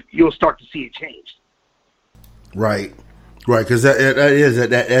 Then you'll start to see it changed. Right. Because I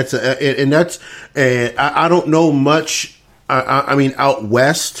don't know much. I mean, out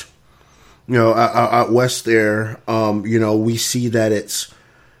west, out west there, we see that it's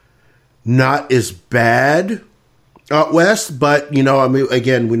not as bad out west, but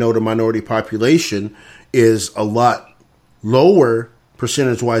again, we know the minority population is a lot lower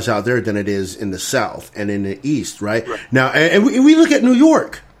percentage-wise out there than it is in the South and in the East, right? Now, and we look at New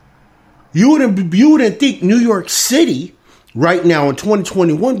York. You wouldn't think New York City right now in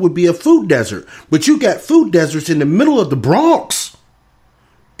 2021 would be a food desert, but you got food deserts in the middle of the Bronx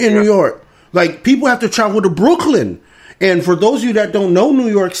in New York. Like, people have to travel to Brooklyn. And for those of you that don't know New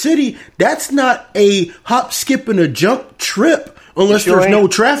York City, that's not a hop, skip, and a jump trip unless there's no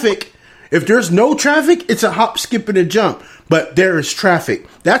traffic. If there's no traffic, it's a hop, skip, and a jump. But there is traffic.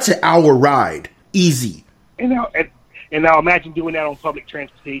 That's an hour ride. Easy. And now imagine doing that on public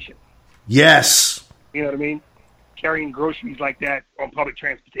transportation. Yes. You know what I mean? Carrying groceries like that on public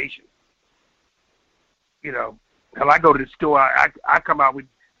transportation. When I go to the store, I come out with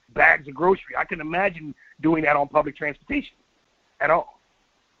bags of grocery. I can imagine doing that on public transportation at all.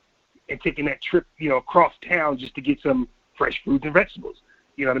 And taking that trip, across town just to get some fresh fruits and vegetables.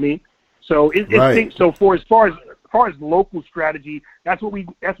 You know what I mean? So so for as far as local strategy, that's what we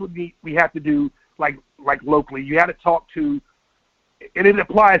have to do like locally. You have to talk to, and it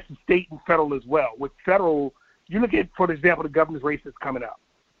applies to state and federal as well. With federal, you look at, for example, the governor's race that's coming up.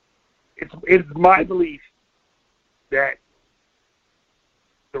 It's my belief that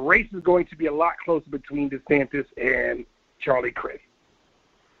the race is going to be a lot closer between DeSantis and Charlie Crist.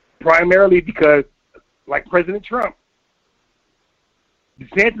 Primarily because, like President Trump,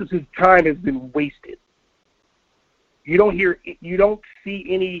 DeSantis' time has been wasted. You don't see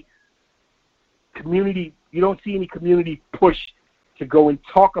any community push to go and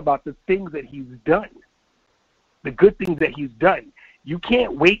talk about the things that he's done, the good things that he's done. You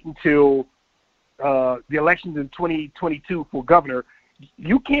can't wait until the elections in 2022 for governor.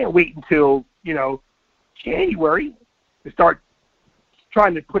 You can't wait until January to start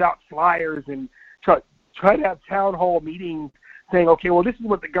trying to put out flyers and try to have town hall meetings saying, okay, well, this is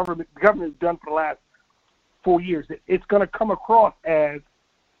what the government has done for the last 4 years. It's going to come across as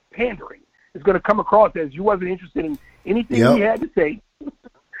pandering. It's going to come across as you wasn't interested in anything he had to say.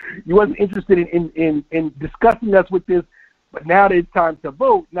 You wasn't interested in discussing us with this, but now that it's time to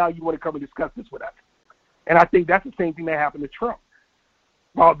vote, now you want to come and discuss this with us. And I think that's the same thing that happened to Trump.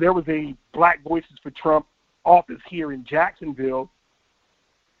 While there was a Black Voices for Trump office here in Jacksonville,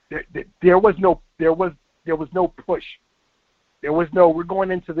 there was no push. There was no, we're going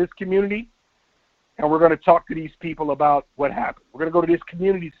into this community and we're going to talk to these people about what happened. We're going to go to this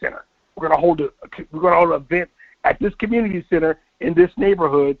community center. We're going to hold an event at this community center in this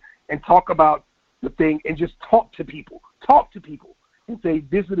neighborhood and talk about the thing and just talk to people and say,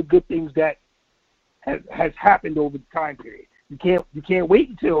 these are the good things that has happened over the time period. You can't wait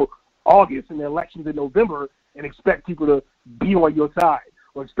until August and the elections in November and expect people to be on your side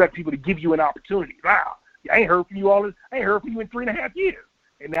or expect people to give you an opportunity. Wow, I ain't heard from you I ain't heard from you in 3.5 years,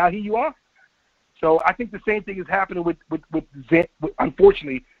 and now here you are. So I think the same thing is happening with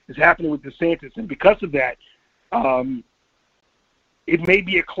unfortunately, is happening with DeSantis, and because of that, it may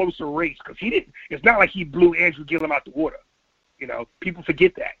be a closer race because it's not like he blew Andrew Gillum out the water. People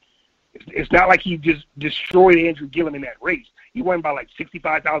forget that. It's not like he just destroyed Andrew Gillum in that race. He won by like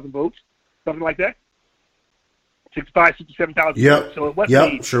 65,000 votes, something like that. 67,000 votes. So it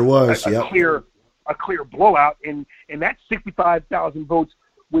wasn't a clear blowout. And that 65,000 votes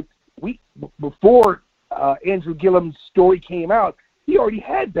before Andrew Gillum's story came out, he already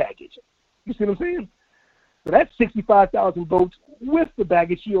had baggage. You see what I'm saying? So that's 65,000 votes with the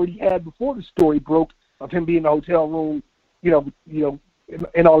baggage he already had before the story broke of him being in the hotel room,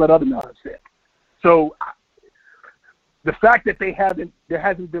 and all that other nonsense. So the fact that there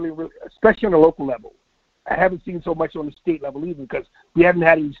hasn't been really, especially on the local level, I haven't seen so much on the state level either, because we haven't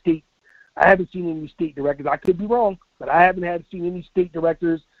had any state. I haven't seen any state directors. I could be wrong, but I haven't seen any state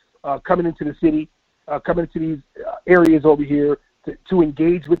directors coming into the city, coming into these areas over here to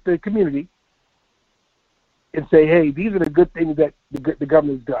engage with the community and say, hey, these are the good things that the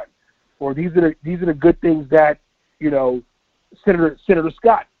governor's done, or these are the good things that Senator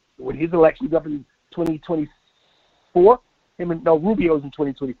Scott, when his election's up in 2024, Rubio's in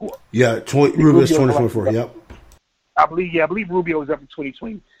 2024. Yeah, Rubio's 2024. Yep. I believe Rubio is up in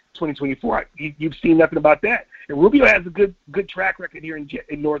 2024. You've seen nothing about that, and Rubio has a good track record here in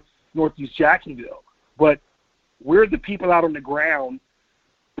Northeast Jacksonville. But we're the people out on the ground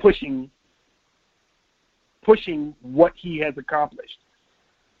pushing what he has accomplished,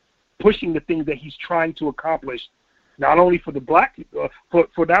 pushing the things that he's trying to accomplish, not only for the black,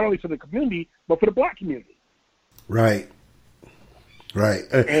 for not only for the community, but for the black community. Right.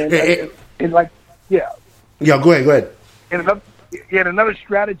 And like, yeah. Yeah, go ahead. And another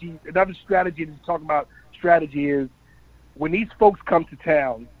strategy to talk about strategy is when these folks come to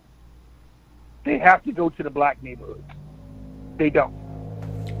town, they have to go to the black neighborhoods. They don't.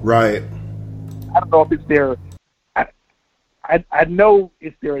 Right. I don't know if it's their. I know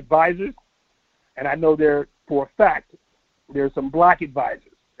it's their advisors, and I know for a fact there's some black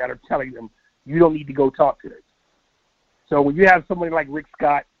advisors that are telling them you don't need to go talk to this. So when you have someone like Rick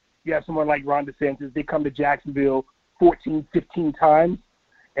Scott, you have someone like Ron DeSantis, they come to Jacksonville 14, 15 times,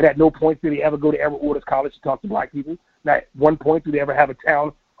 and at no point do they ever go to Everett Waters College to talk to black people. Not at one point do they ever have a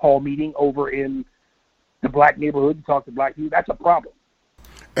town hall meeting over in the black neighborhood to talk to black people. That's a problem.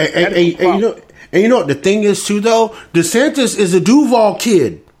 And you know what the thing is too, though? DeSantis is a Duval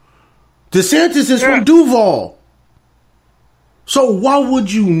kid. DeSantis is from Duval. So why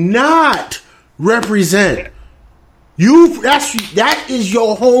would you not represent? That is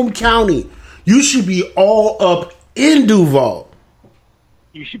your home county. You should be all up in Duval.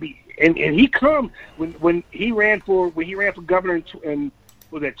 You should be, and he come when he ran for governor in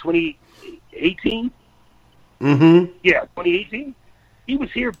was that 2018? Mm-hmm. Yeah, 2018. He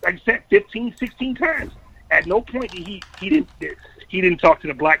was here, like I said, 15, 16 times. At no point did he didn't talk to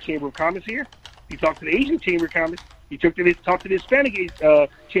the Black Chamber of Commerce here. He talked to the Asian Chamber of Commerce. He talked to the Hispanic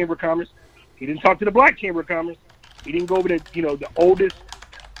Chamber of Commerce. He didn't talk to the Black Chamber of Commerce. He didn't go over to the oldest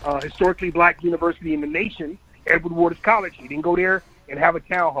historically black university in the nation, Edward Waters College. He didn't go there and have a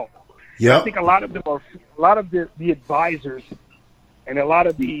town hall. Yeah, I think a lot of the advisors and a lot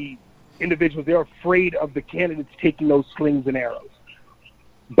of the individuals, they're afraid of the candidates taking those slings and arrows.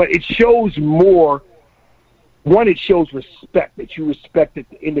 But it shows more. One, it shows respect, that you respect the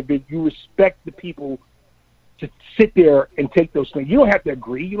individual, you respect the people to sit there and take those things. You don't have to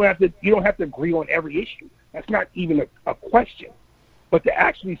agree. You don't have to agree on every issue. That's not even a question. But to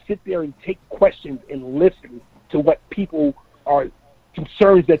actually sit there and take questions and listen to what people are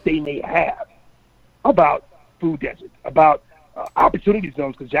concerns that they may have about food deserts, about opportunity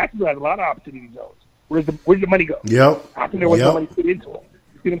zones, because Jacksonville has a lot of opportunity zones. Where's the money go? Yep. How can there was no money put into them?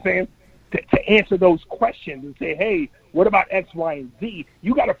 You see what I'm saying? To answer those questions and say, hey, what about X, Y, and Z?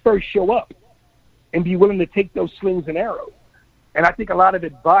 You got to first show up and be willing to take those slings and arrows. And I think a lot of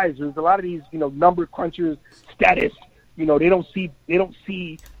advisors, a lot of these, number crunchers, statists, they don't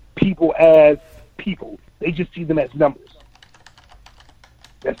see people as people. They just see them as numbers.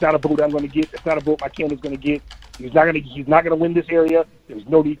 That's not a vote I'm going to get. That's not a vote my candidate's going to get. He's not going to win this area. There's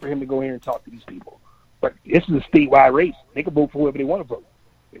no need for him to go here and talk to these people. But this is a statewide race. They can vote for whoever they want to vote.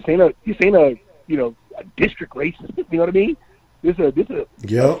 This ain't a district race. You know what I mean? This is a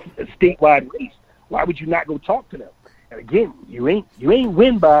statewide race. Why would you not go talk to them? And again, you ain't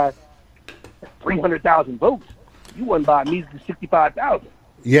win by 300,000 votes. You won by a measly 65,000.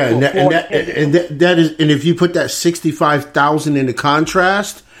 Yeah, and if you put that 65,000 into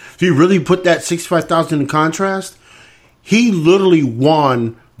contrast, if you really put that 65,000 in contrast, he literally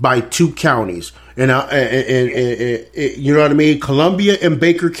won by 2 counties, and you know what I mean, Columbia and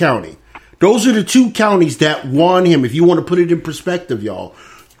Baker County. Those are the 2 counties that won him. If you want to put it in perspective, y'all,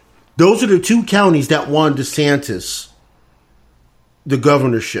 those are the 2 counties that won DeSantis the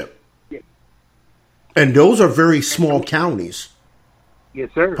governorship, and those are very small counties. Yes,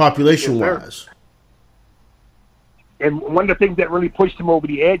 sir. Population-wise. Yes, sir. And one of the things that really pushed him over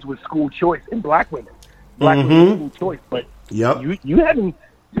the edge was school choice and black women. Black women school choice. But you haven't.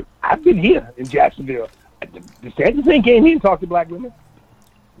 I've been here in Jacksonville. DeSantis ain't came here and talked to black women.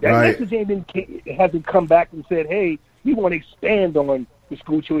 That Right. message hasn't come back and said, hey, we want to expand on the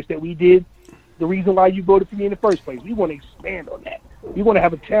school choice that we did. The reason why you voted for me in the first place. We want to expand on that. We want to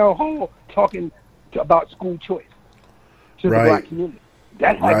have a town hall talking about school choice to the black community.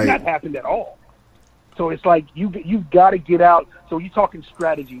 That has not happened at all. So it's like you've got to get out. So you're talking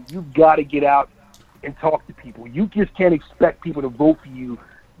strategy. You've got to get out and talk to people. You just can't expect people to vote for you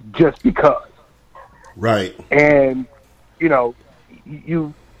just because. Right. And, you know,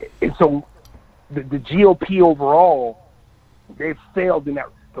 and so the GOP overall, they've failed in that.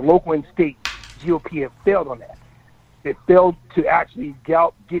 The local and state GOP have failed on that. They failed to actually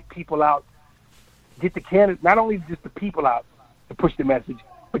get people out, get the candidates, not only just the people out to push the message,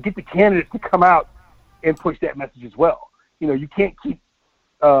 but get the candidates to come out and push that message as well. You know, you can't keep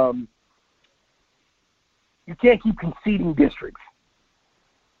conceding districts,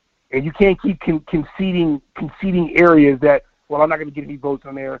 and you can't keep conceding areas that, well, I'm not going to get any votes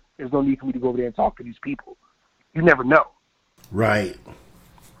on there. There's no need for me to go over there and talk to these people. You never know. Right.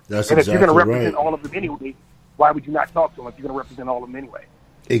 That's and exactly if you're going to represent right. all of them anyway, why would you not talk to them if you're going to represent all of them anyway?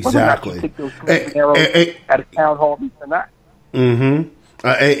 Exactly. Whether or not you pick those arrows at a town hall or not.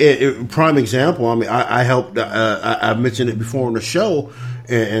 Mm-hmm. Prime example. I mean, I helped. I mentioned it before on the show,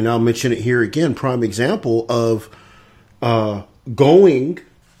 and I'll mention it here again. Prime example of going,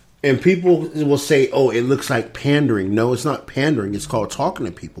 and people will say, "Oh, it looks like pandering." No, it's not pandering. It's called talking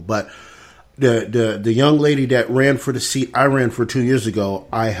to people. But the young lady that ran for the seat I ran for 2 years ago,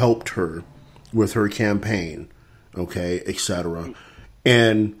 I helped her with her campaign, okay, etc.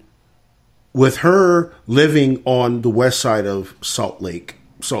 And with her living on the west side of Salt Lake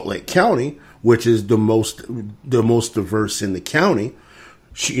County, which is the most diverse in the county,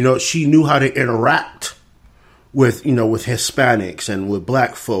 she knew how to interact with Hispanics and with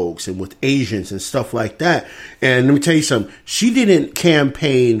black folks and with Asians and stuff like that. And let me tell you something, she didn't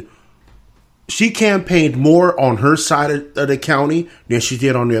campaign. She campaigned more on her side of the county than she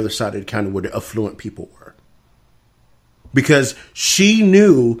did on the other side of the county where the affluent people were. Because she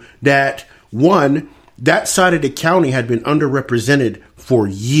knew that, one, that side of the county had been underrepresented for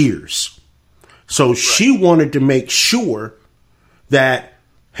years. So she wanted to make sure that,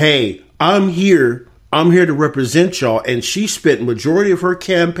 hey, I'm here to represent y'all. And she spent majority of her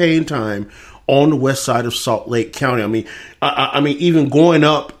campaign time on the west side of Salt Lake County. I mean, even going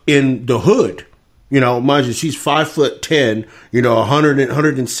up in the hood, mind you, she's 5'10",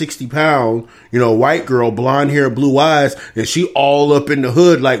 160 pounds, white girl, blonde hair, blue eyes, and she all up in the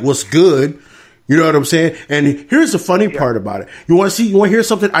hood like, what's good? You know what I'm saying? And here's the funny part about it. You want to hear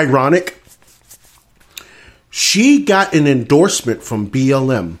something ironic? She got an endorsement from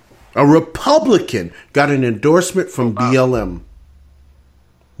BLM. A Republican got an endorsement from BLM.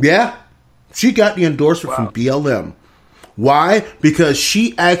 Yeah. She got the endorsement from BLM. Why? Because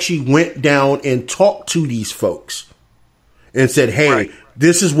she actually went down and talked to these folks and said, hey,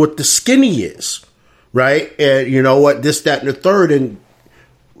 this is what the skinny is, right? And you know what? This, that, and the third. And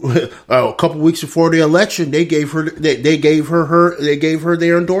a couple weeks before the election, they gave her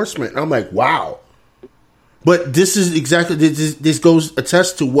their endorsement. I'm like, wow. But this is exactly, this goes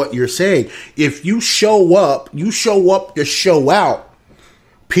attest to what you're saying. If you show up to show out.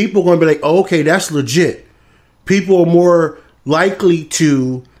 People are going to be like, oh, okay, that's legit. People are more likely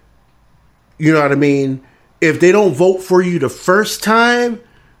to, you know what I mean? If they don't vote for you the first time,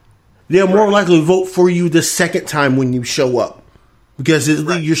 they're more likely to vote for you the second time when you show up. Because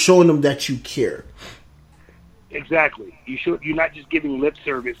you're showing them that you care. Exactly. You're not just giving lip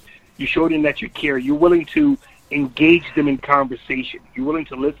service. You show them that you care. You're willing to engage them in conversation. You're willing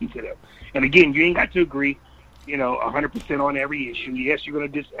to listen to them. And again, you ain't got to agree 100% on every issue. Yes, you're going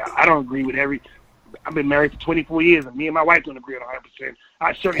to I don't agree with I've been married for 24 years, and me and my wife don't agree on 100%.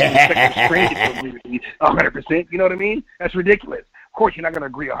 I certainly expect a stranger to agree with me 100%. You know what I mean? That's ridiculous. Of course, you're not going to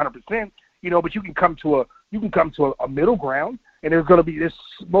agree 100%, but you can come to a middle ground, and there's going to be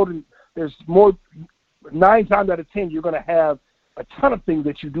there's more 9 times out of 10 you're going to have a ton of things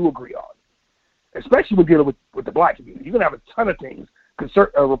that you do agree on, especially when dealing with the black community. You're going to have a ton of things.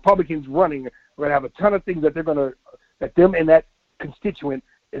 Republicans running are going to have a ton of things that that them and that constituent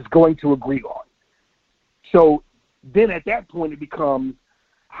is going to agree on. So then at that point it becomes,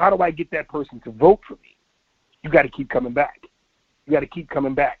 how do I get that person to vote for me? You got to keep coming back.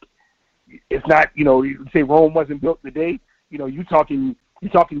 It's not, you say Rome wasn't built in a day. You're talking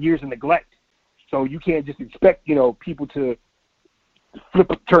years of neglect. So you can't just expect, people to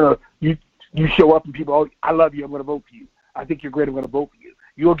you show up and people, oh, I love you, I'm going to vote for you. I think you're great, I'm going to vote for you.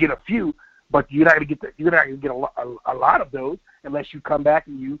 You'll get a few, but you're not going to get a lot of those unless you come back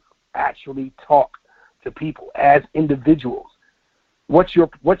and you actually talk to people as individuals. What's your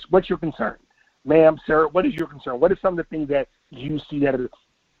concern, ma'am, sir? What is your concern? What are some of the things that you see that are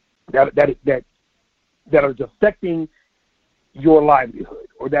affecting your livelihood,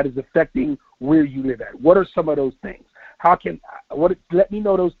 or that is affecting where you live at? What are some of those things? Let me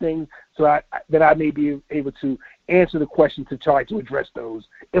know those things so that I may be able to answer the question to try to address those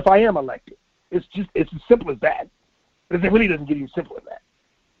if I am elected. It's as simple as that. It really doesn't get any simpler than that.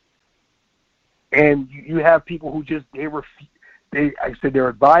 And you have people who just like I said, they're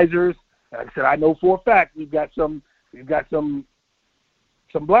advisors. Like I said, I know for a fact we've got some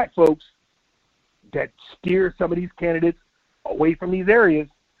black folks that steer some of these candidates away from these areas.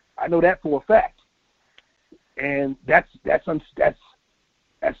 I know that for a fact. And that's unsat.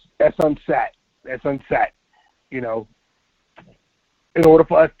 That's unsat. You know, in order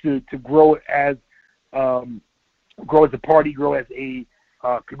for us to grow as a party, grow as a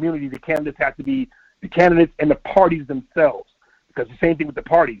community, the candidates have to be the candidates and the parties themselves. Because the same thing with the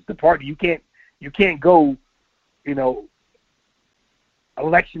parties. The party, you can't go, you know,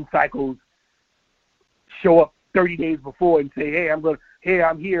 election cycles, show up 30 days before and say, hey,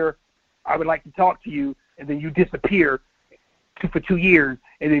 I'm here, I would like to talk to you, and then you disappear for 2 years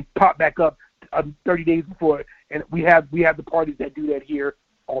and then pop back up 30 days before. And we have the parties that do that here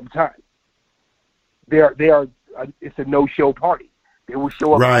all the time. They are it's a no-show party. They will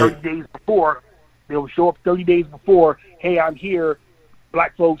show up 30 days before. They will show up 30 days before. Hey, I'm here,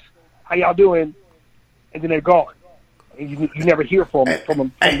 black folks. How y'all doing? And then they're gone. And you never hear from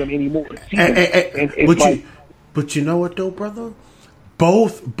them anymore. But you know what though, brother?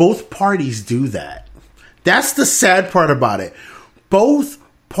 Both parties do that. That's the sad part about it. Both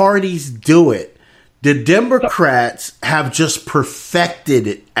parties do it. The Democrats have just perfected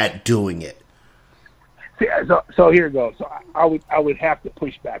it at doing it. So here it goes. So I would have to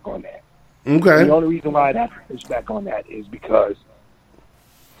push back on that. Okay. The only reason why I'd have to push back on that is because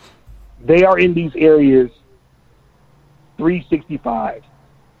they are in these areas 365,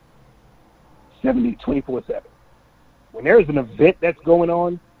 24/7. When there's an event that's going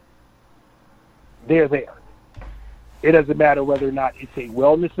on, they're there. It doesn't matter whether or not it's a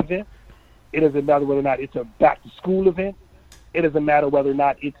wellness event. It doesn't matter whether or not it's a back-to-school event. It doesn't matter whether or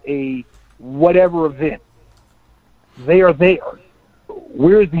not it's a whatever event. They are there.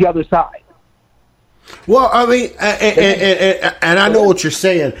 Where's the other side? Well, I mean, and I know what you're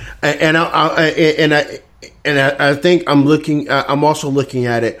saying, and I think I'm also looking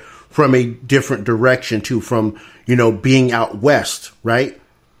at it from a different direction too, from being out west, right?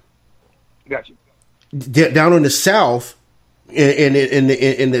 Gotcha. Down in the south,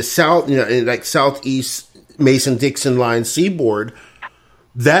 in the south, like southeast Mason-Dixon line seaboard,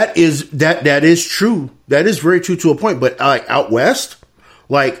 that is true. That is very true to a point. But like out west,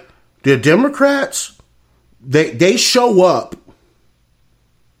 like the Democrats, they show up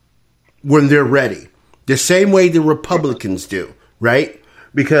when they're ready, the same way the Republicans do, right?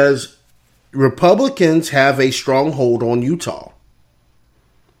 Because Republicans have a strong hold on Utah,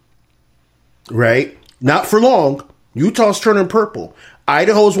 right? Not for long. Utah's turning purple.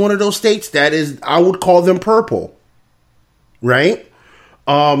 Idaho's one of those states that is, I would call them purple, right?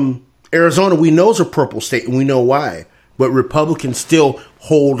 Arizona, we know is a purple state, and we know why. But Republicans still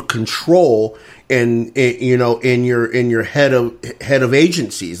hold control in your head of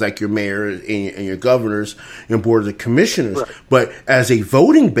agencies, like your mayor and your governors and boards of commissioners. Right. But as a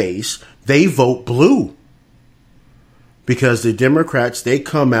voting base, they vote blue because the Democrats, they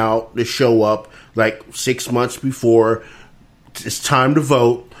come out, they show up like 6 months before it's time to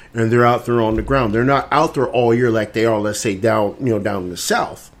vote, and they're out there on the ground. They're not out there all year like they are, let's say, down in the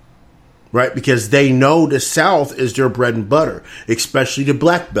South, right? Because they know the South is their bread and butter, especially the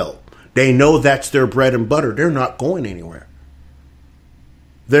Black Belt. They know that's their bread and butter. They're not going anywhere.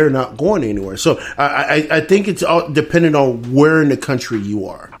 They're not going anywhere. So I think it's all dependent on where in the country you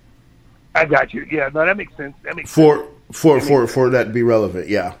are. I got you. Yeah, no, that makes sense. For that to be relevant,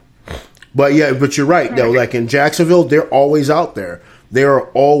 yeah. But you're right though. Like in Jacksonville, they're always out there. They are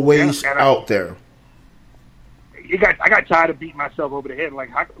always out there. I got tired of beating myself over the head. Like,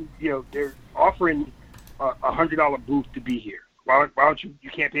 how they're offering $100 booth to be here. Why don't you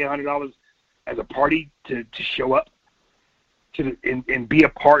can't pay $100 as a party to show up and be a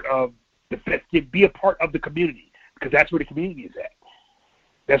part of be a part of the community, because that's where the community is at.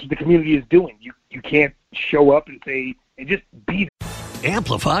 That's what the community is doing. You can't show up and say and just be there.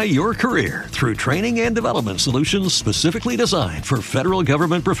 Amplify your career through training and development solutions specifically designed for federal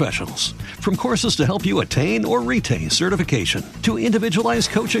government professionals. From courses to help you attain or retain certification, to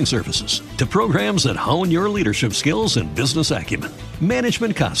individualized coaching services, to programs that hone your leadership skills and business acumen,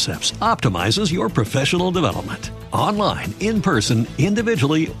 Management Concepts optimizes your professional development. Online, in person,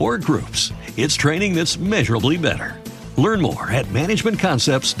 individually, or groups, it's training that's measurably better. Learn more at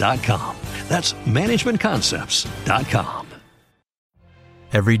managementconcepts.com. That's managementconcepts.com.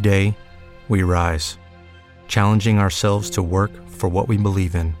 Every day, we rise, challenging ourselves to work for what we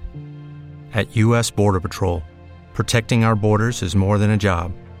believe in. At U.S. Border Patrol, protecting our borders is more than a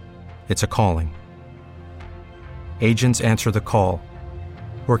job. It's a calling. Agents answer the call,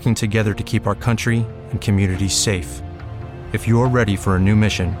 working together to keep our country and communities safe. If you're ready for a new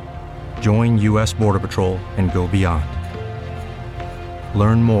mission, join U.S. Border Patrol and go beyond.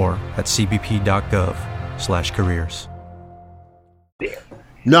 Learn more at cbp.gov/careers.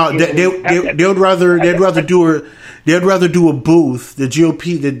 No, they'd rather do a booth. The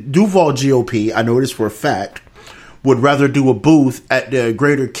GOP, the Duval GOP, I know this for a fact, would rather do a booth at the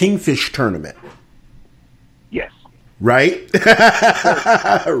Greater Kingfish Tournament. Yes. Right.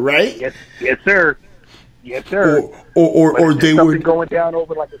 Right. Yes, sir. Yes, sir. Or they were going down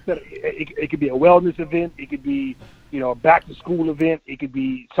over, like I said, it could be a wellness event. It could be, a back to school event. It could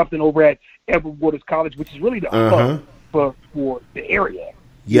be something over at Edward Waters College, which is really the hub for the area.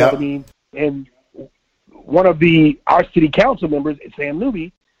 You know what I mean? And one of our city council members is Sam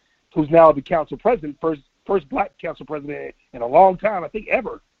Newby, who's now the council president, first black council president in a long time, I think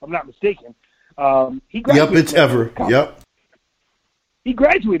ever, if I'm not mistaken. He graduated. Yep, it's ever. Yep. He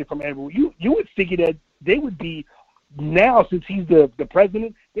graduated from Edward. You would figure that they would be now, since he's the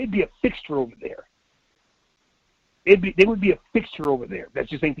president, they'd be a fixture over there. They would be a fixture over there. That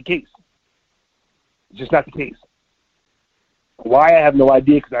just ain't the case. It's just not the case. Why, I have no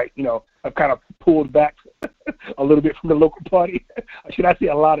idea, because I've kind of pulled back a little bit from the local party. Should I say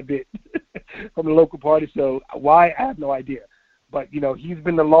a lot of bit from the local party? So why, I have no idea. But he's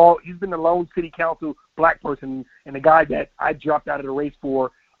been the lone city council black person, and the guy that I dropped out of the race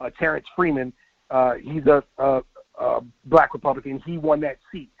for, Terrence Freeman. He's a black Republican. He won that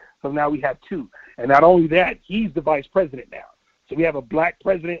seat. So now we have two. And not only that, he's the vice president now. So we have a black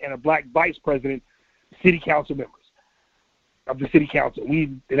president and a black vice president, city council members of the city council.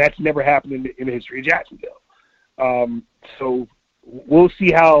 And that's never happened in the history of Jacksonville. So we'll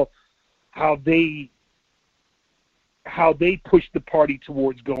see how they push the party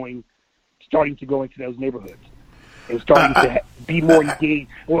towards starting to go into those neighborhoods and starting to be more engaged.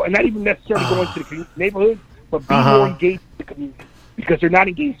 Well, not even necessarily going to the neighborhoods, but be more engaged in the community, because they're not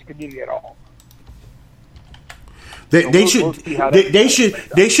engaged in the community at all. They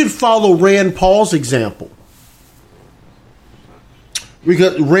should follow Rand Paul's example.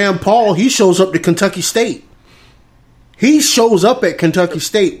 Because Rand Paul, he shows up to Kentucky State. He shows up at Kentucky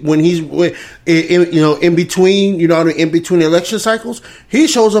State when he's in between election cycles. He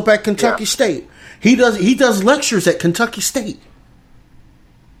shows up at Kentucky State. He does lectures at Kentucky State.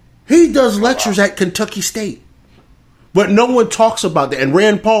 At Kentucky State. But no one talks about that. And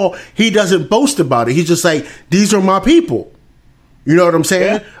Rand Paul, he doesn't boast about it. He's just like, these are my people. You know what I'm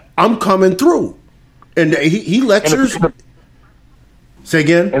saying? Yeah. I'm coming through. And he lectures. Say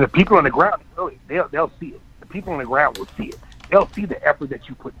again? And the people on the ground, they'll see it. The people on the ground will see it. They'll see the effort that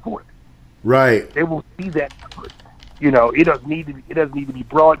you put forth. Right. They will see that effort. It doesn't need to be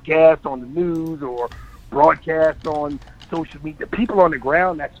broadcast on the news or broadcast on social media. The people on the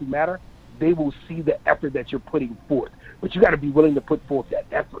ground, that's who matter. They will see the effort that you're putting forth. But you got to be willing to put forth that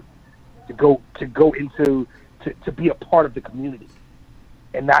effort to go into to be a part of the community,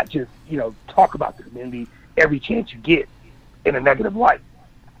 and not just talk about the community every chance you get in a negative light,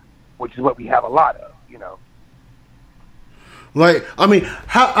 which is what we have a lot of. Like,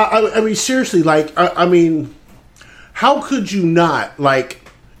 seriously, like, how could you not, like,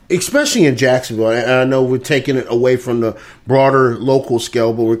 especially in Jacksonville, and I know we're taking it away from the broader local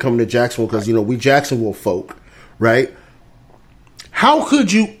scale, but we're coming to Jacksonville because, we Jacksonville folk, right? How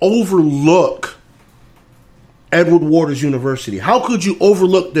could you overlook Edward Waters University? How could you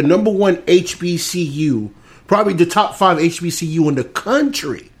overlook the number one HBCU, probably the top 5 HBCU in the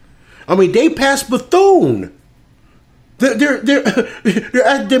country? They passed Bethune. Their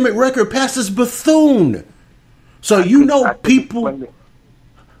academic record passes Bethune. So people.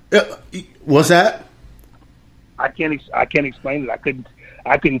 What's that? I can't explain it. I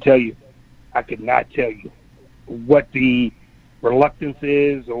couldn't tell you. I could not tell you what the reluctance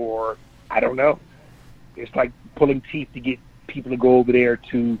is, or I don't know. It's like pulling teeth to get people to go over there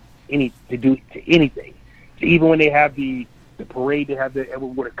to do anything. So even when they have the the parade. They have the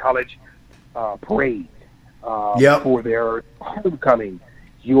Edgewater College parade for their homecoming.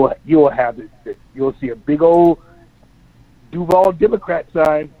 You'll see a big old Duval Democrat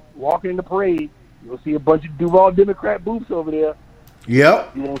sign walking in the parade. You'll see a bunch of Duval Democrat booths over there.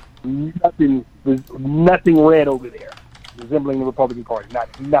 Yep. You won't see nothing red over there resembling the Republican Party.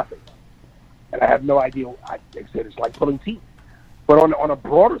 Nothing. And I have no idea. Like I said, it's like pulling teeth. But on a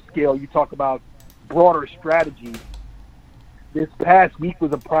broader scale, you talk about broader strategy. This past week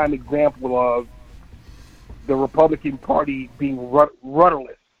was a prime example of the Republican Party being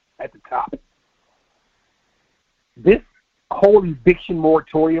rudderless at the top. This whole eviction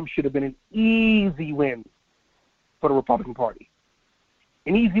moratorium should have been an easy win for the Republican Party.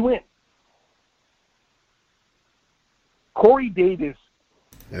 An easy win. Corey Davis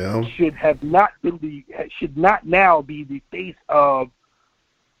should not now be the face of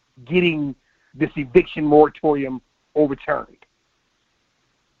getting this eviction moratorium overturned.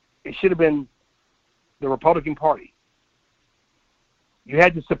 It should have been the Republican Party. You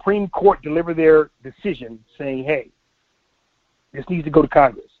had the Supreme Court deliver their decision saying, hey, this needs to go to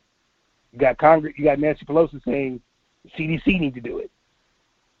Congress. You got Nancy Pelosi saying the CDC need to do it.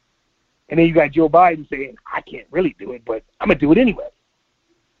 And then you got Joe Biden saying, I can't really do it, but I'm going to do it anyway.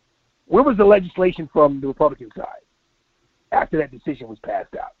 Where was the legislation from the Republican side after that decision was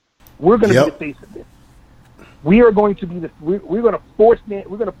passed out? We're going to be the face of this. We are going to be we're going to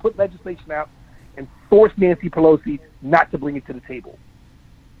put legislation out and force Nancy Pelosi not to bring it to the table.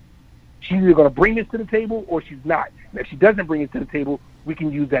 She's either going to bring this to the table or she's not. And if she doesn't bring it to the table, we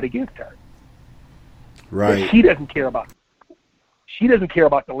can use that against her. Right. But she doesn't care about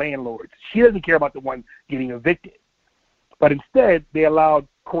the landlords. She doesn't care about the one getting evicted. But instead, they allowed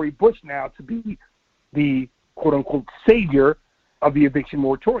Cori Bush now to be the quote-unquote savior of the eviction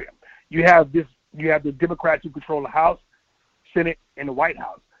moratorium. You have the Democrats who control the House, Senate, and the White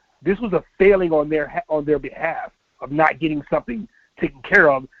House. This was a failing on their behalf of not getting something taken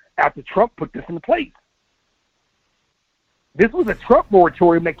care of after Trump put this into place. This was a Trump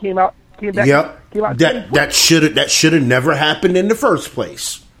moratorium that came out. That should have never happened in the first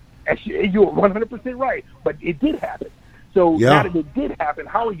place. You're 100% right, but it did happen. So now that it did happen,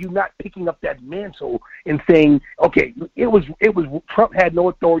 how are you not picking up that mantle and saying, okay, it was Trump had no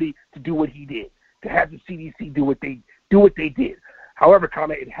authority to do what he did, to have the CDC do what they did. However,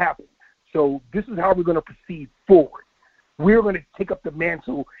 it happened. So this is how we're going to proceed forward. We're going to take up the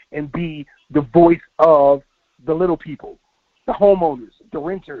mantle and be the voice of the little people, the homeowners, the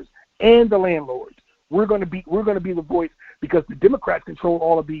renters, and the landlords. We're going to be the voice because the Democrats control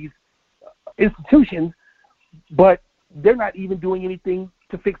all of these institutions, but they're not even doing anything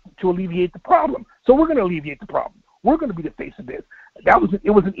to alleviate the problem. So we're going to alleviate the problem. We're going to be the face of this.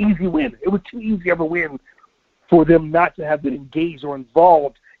 It was an easy win. It was too easy of a win for them not to have been engaged or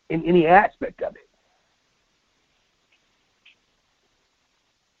involved in any aspect of it.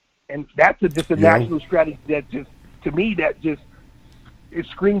 And that's just a national strategy that it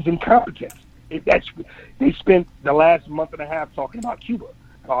screams incompetence. They spent the last month and a half talking about Cuba.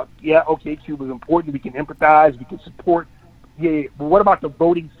 Cuba's important. We can empathize. We can support. Yeah, but what about the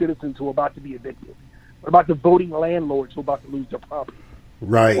voting citizens who are about to be evicted? What about the voting landlords who are about to lose their property?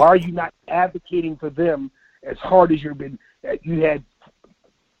 Right. Why are you not advocating for them as hard as you had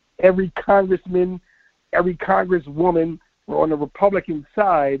every congressman, every congresswoman were on the Republican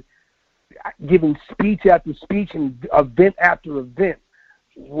side giving speech after speech and event after event.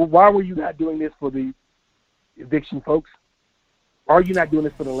 Why were you not doing this for the eviction folks? Why are you not doing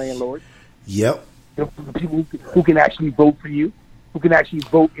this for the landlords? Yep. The people who can actually vote for you, who can actually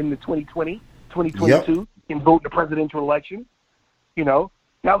vote in the 2020, 2022, and vote in the presidential election.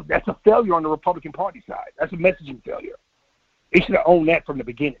 That's a failure on the Republican Party side. That's a messaging failure. They should have owned that from the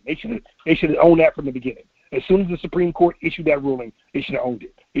beginning. They should have owned that from the beginning. As soon as the Supreme Court issued that ruling, they should have owned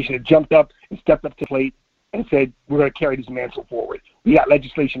it. They should have jumped up and stepped up to the plate and said, we're going to carry this mantle forward. We got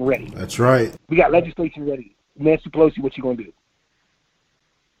legislation ready. That's right. We got legislation ready. Nancy Pelosi, what you going to do?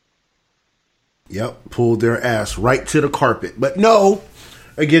 Yep, pulled their ass right to the carpet. But no,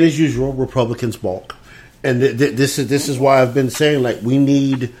 again, as usual, Republicans balk. And this is why I've been saying, like, we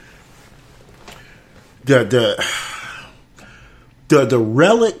need the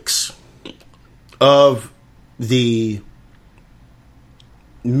relics of the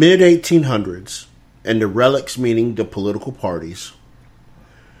mid-1800s, and the relics meaning the political parties,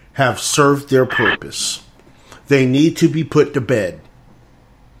 have served their purpose. They need to be put to bed.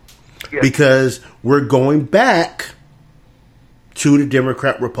 Because we're going back to the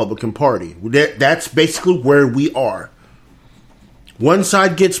Democrat-Republican Party. That's basically where we are. One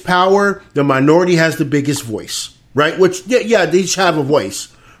side gets power, the minority has the biggest voice. right? Which, yeah, they each have a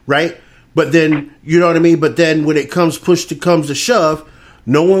voice, right? But then, you know what I mean? But then when it comes to shove,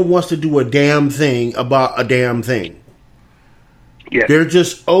 no one wants to do a damn thing about a damn thing. Yeah. They're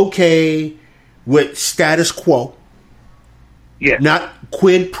just okay with status quo. Yeah. Not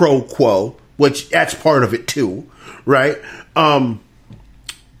quid pro quo, which that's part of it too, right?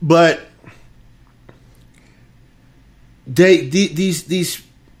 But these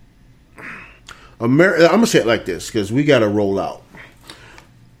I'm gonna say it like this because we got to roll out.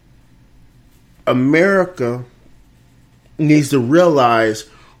 America needs to realize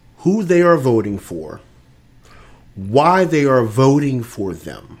who they are voting for, why they are voting for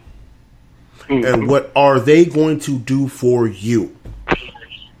them, and what are they going to do for you.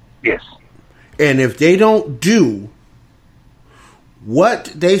 Yes. And if they don't do what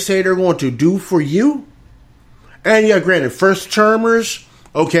they say they're going to do for you, and yeah, granted, first termers,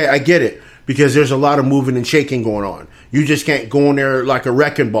 okay, I get it, because there's a lot of moving and shaking going on. You just can't go in there like a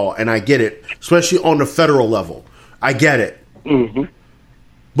wrecking ball, and I get it, especially on the federal level. I get it. Mm-hmm.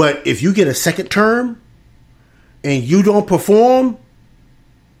 But if you get a second term and you don't perform,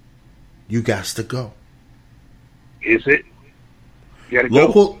 you got to go. Is it? You gotta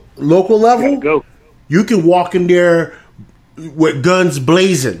go. Local level, You gotta go. You can walk in there with guns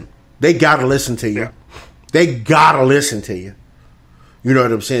blazing. They got to listen to you. Yeah. They got to listen to you. You know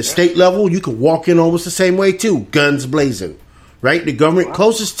what I'm saying? State level, you can walk in almost the same way too. Guns blazing. Right? The government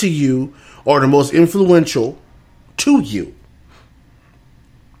closest to you or the most influential to you.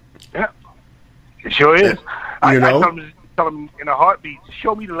 Yeah. It sure is. I know? tell them in a heartbeat,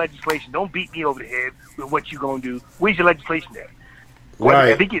 show me the legislation. Don't beat me over the head with what you're going to do. Where's your legislation at? Right.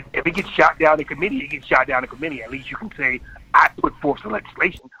 If it gets shot down in committee, it gets shot down in committee. At least you can say, I put forth the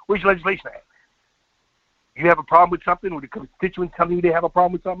legislation. Where's your legislation at? You have a problem with something, or the constituents telling you they have a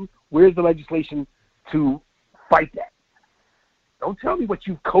problem with something, where's the legislation to fight that? Don't tell me what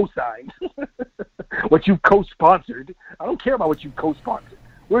you've co-signed, what you've co-sponsored. I don't care about what you've co-sponsored.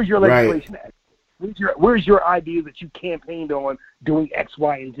 Where's your legislation at? Where's your idea that you campaigned on doing X,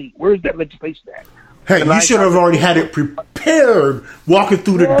 Y, and Z? Where's that legislation at? Hey, you should have already had it prepared walking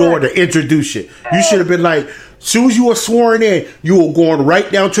through the door to introduce it. You should have been like, as soon as you were sworn in, you were going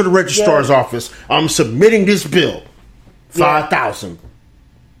right down to the registrar's office. I'm submitting this bill. 5,000.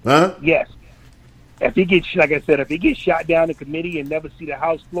 Huh? Yes. If it gets, like I said, if it gets shot down in committee and never see the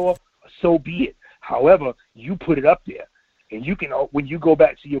House floor, so be it. However, you put it up there. And you can, when you go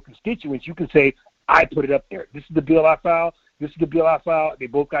back to your constituents, you can say, I put it up there. This is the bill I filed. This is the bill I filed. They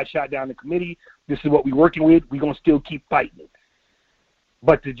both got shot down in committee. This is what we're working with. We're going to still keep fighting.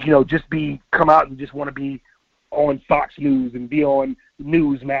 But to, just come out and just want to be on Fox News and be on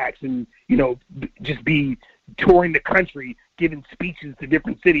Newsmax and, just be touring the country, giving speeches to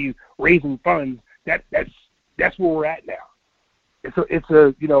different cities, raising funds, that's where we're at now. It's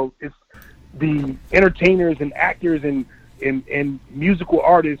the entertainers and actors and musical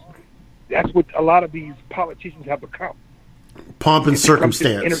artists. That's what a lot of these politicians have become. Pomp and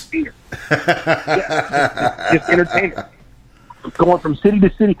circumstance. Just entertainers. Going from city to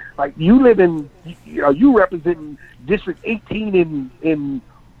city. Like you live in, you representing District 18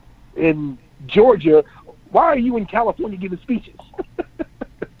 in Georgia. Why are you in California giving speeches?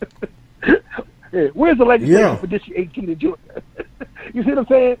 Where's the legislation for District 18 in Georgia? You see what I'm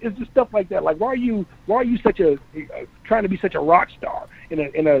saying? It's just stuff like that. Like why are you trying to be such a rock star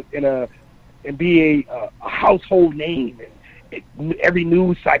and be a household name, and every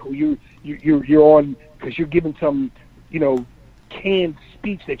news cycle you're on because you're giving some canned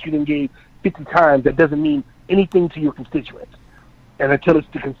speech that you done gave 50 times that doesn't mean anything to your constituents. And until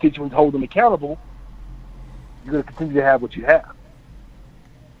the constituents hold them accountable, you're going to continue to have what you have.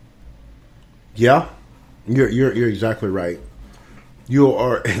 Yeah, you're exactly right. You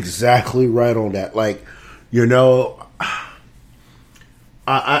are exactly right on that. Like,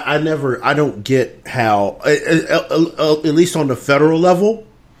 I don't get how, at least on the federal level,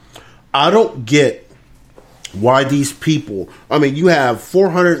 I don't get why these people, you have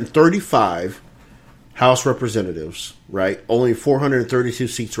 435 House representatives, right? Only 432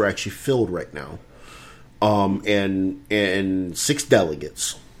 seats are actually filled right now. And 6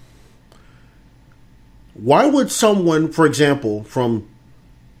 delegates. Why would someone, for example, from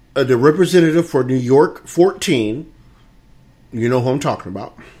the representative for New York 14, you know who I'm talking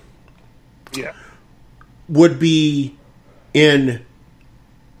about, would be in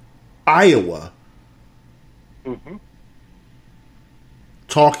Iowa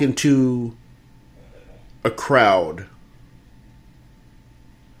talking to a crowd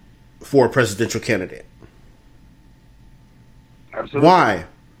for a presidential candidate? Absolutely. Why?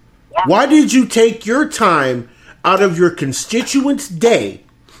 Why did you take your time out of your constituents' day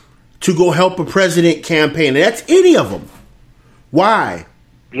to go help a president campaign. And that's any of them. Why?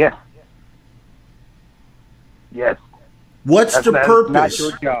 Yes. Yes. What's the purpose? Not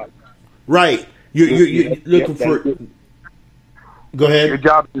your job. Right. You're looking for... Go ahead. Your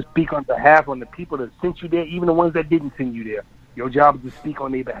job is to speak on behalf of the people that sent you there, even the ones that didn't send you there. Your job is to speak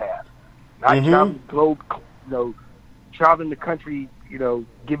on their behalf. Not traveling the globe, traveling the country,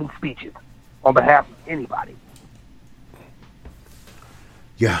 giving speeches on behalf of anybody.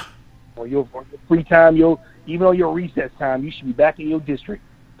 Yeah. On your free time, even on your recess time, you should be back in your district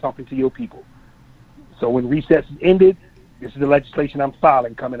talking to your people. So when recess is ended, this is the legislation I'm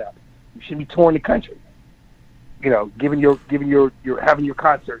filing coming up. You shouldn't be touring the country. Having your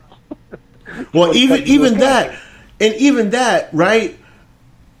concerts. Well, even that, right?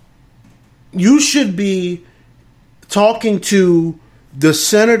 You should be talking to the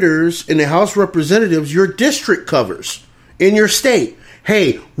senators and the House representatives your district covers in your state.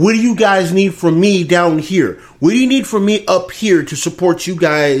 Hey, what do you guys need from me down here? What do you need from me up here to support you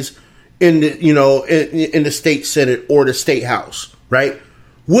guys in the in the state senate or the state house, right?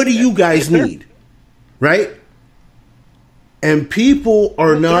 What do you guys need, right? And people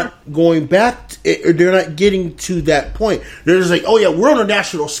are not going back, they're not getting to that point. They're just like, oh yeah, we're on a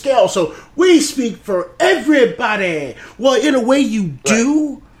national scale, so we speak for everybody. Well, in a way you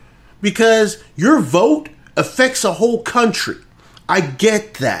do, because your vote affects a whole country. I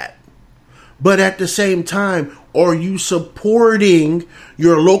get that. But at the same time, are you supporting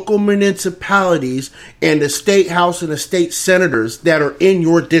your local municipalities and the state house and the state senators that are in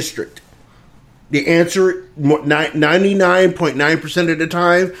your district? The answer, 99.9% of the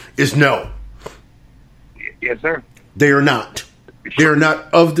time, is no. Yes, sir. They are not. They are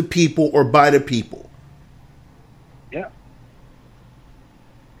not of the people or by the people. Yeah.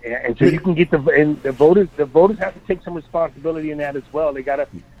 And so you can get the voters. The voters have to take some responsibility in that as well. They got to.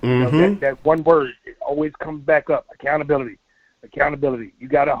 That one word, it always comes back up: accountability. Accountability. You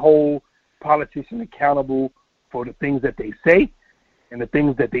got to hold politicians accountable for the things that they say and the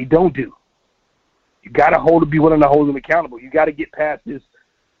things that they don't do. You got to be willing to hold them accountable. You got to get past this.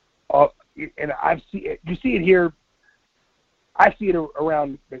 And you see it here. I see it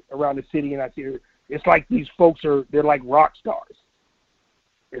around the city, and I see it. It's like these folks they're like rock stars.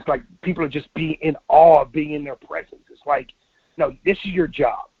 It's like people are just being in awe of being in their presence. It's like, no, this is your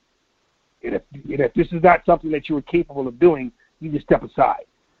job. And if this is not something that you are capable of doing, you just step aside.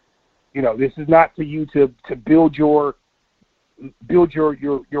 This is not for you to build your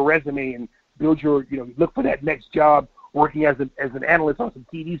resume and build your, look for that next job working as an analyst on some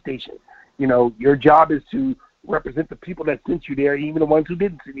TV station. Your job is to represent the people that sent you there, even the ones who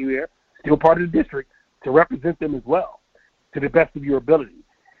didn't send you there, still part of the district, to represent them as well, to the best of your ability.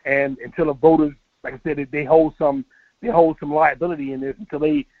 And until the voters, like I said, they hold some liability in this, until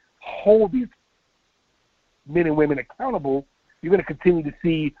they hold these men and women accountable, you're going to continue to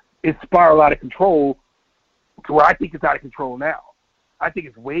see it spiral out of control to where I think it's out of control now. I think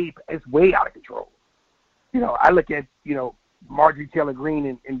it's way out of control. I look at, Marjorie Taylor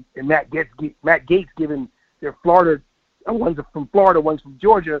Greene and Matt Gaetz giving their Florida, one's from Florida, one's from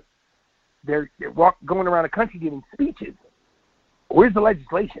Georgia, they're going around the country giving speeches. Where's the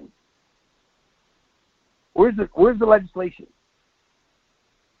legislation? Where's the legislation?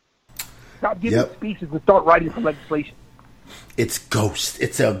 Stop giving speeches and start writing some legislation. It's ghost.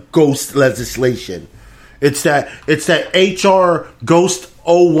 It's a ghost legislation. It's that HR Ghost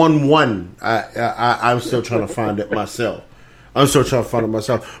 011. I'm still trying to find it myself.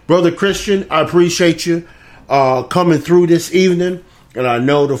 Brother Christian, I appreciate you coming through this evening. And I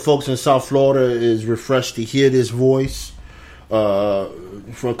know the folks in South Florida is refreshed to hear this voice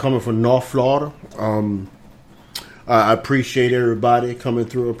coming from North Florida. I appreciate everybody coming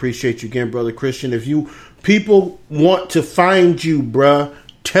through. I appreciate you again, Brother Christian. If people want to find you, bruh,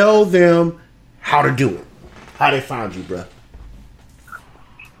 tell them how to do it. How they find you, bruh?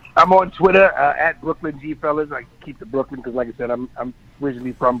 I'm on Twitter at Brooklyn G Fellas. I keep the Brooklyn because, like I said, I'm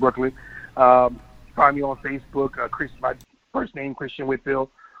originally from Brooklyn. Find me on Facebook. My first name Christian Whitfield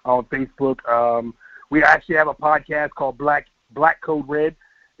on Facebook. We actually have a podcast called Black Code Red.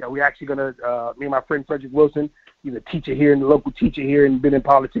 We're actually gonna me and my friend Frederick Wilson, he's a teacher here, and the local teacher here, and been in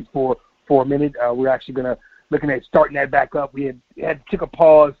politics for a minute. We're actually looking at starting that back up. We had took a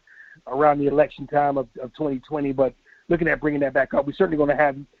pause around the election time of 2020, but looking at bringing that back up. We're certainly going to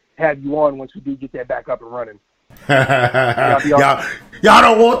have you on once we do get that back up and running. Y'all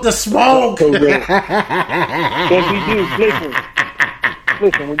don't want the smoke. Yes, we do.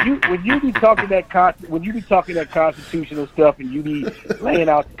 Listen. When you be talking that constitutional stuff, and you be laying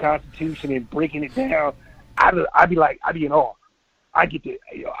out the Constitution and breaking it down, I'd be in awe. I get to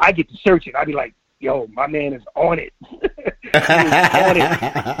search it. I'd be like, yo, my man is on it. He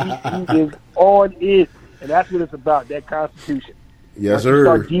is on it. And that's what it's about, that Constitution. Yes, Once you sir.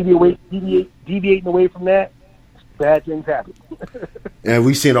 start deviating away from that, bad things happen. And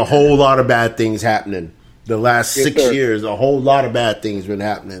we've seen a whole lot of bad things happening. The last 6 years, a whole lot of bad things been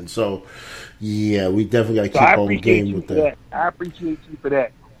happening. So, yeah, we definitely got to keep on the game with that. I appreciate you for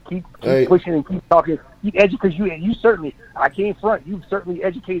that. Keep pushing and keep talking. Keep educating. Because you certainly, I can't front. You've certainly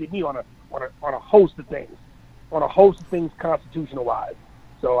educated me on a host of things, constitutional wise.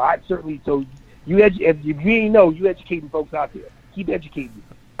 So if you ain't know, you educating folks out there. Keep educating.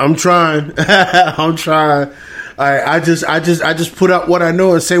 I'm trying. I'm trying. I just put out what I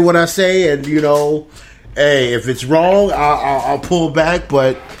know and say what I say, and hey, if it's wrong, I'll pull back.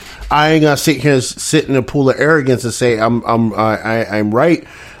 But I ain't gonna sit in a pool of arrogance and say I'm right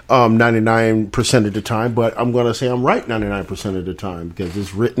 99% of the time. But I'm gonna say I'm right 99% of the time because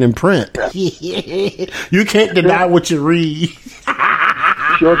it's written in print. You can't deny what you read.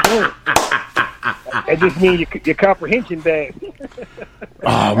 Sure can. It just means your comprehension bad.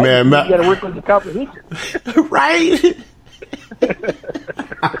 Oh man, you gotta work on your comprehension. Right. All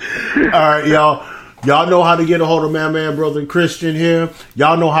right, y'all. Y'all know how to get a hold of my man, brother Christian here.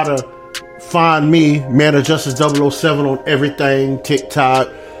 Y'all know how to find me, Man of Justice 007 on everything, TikTok,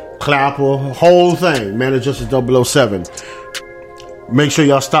 Clapper, whole thing, Man of Justice 007. Make sure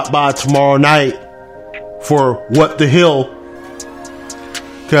y'all stop by tomorrow night for What the Hill,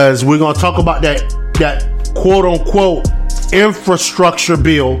 because we're gonna talk about that quote unquote infrastructure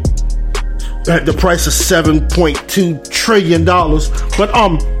bill at the price of $7.2 trillion. But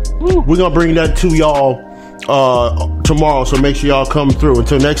we're gonna bring that to y'all tomorrow, so make sure y'all come through.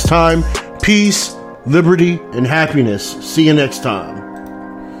 Until next time, peace, liberty, and happiness. See you next time.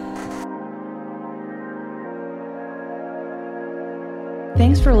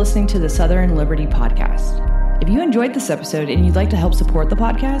 Thanks for listening to the Southern Liberty Podcast. If you enjoyed this episode and you'd like to help support the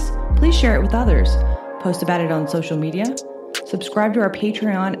podcast, please share it with others. Post about it on social media. Subscribe to our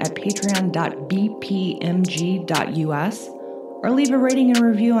Patreon at patreon.bpmg.us or leave a rating and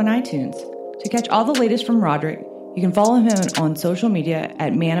review on iTunes. To catch all the latest from Roderick, you can follow him on social media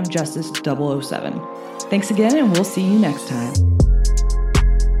at Man of Justice 007. Thanks again, and we'll see you next time.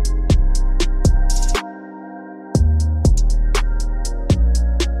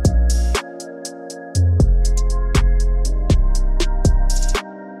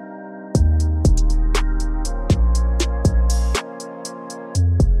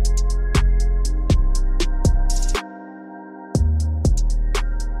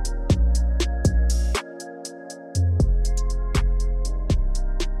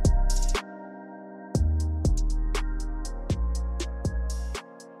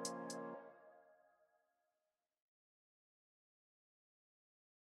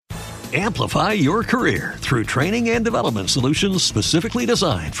 Amplify your career through training and development solutions specifically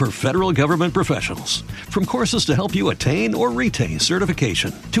designed for federal government professionals. From courses to help you attain or retain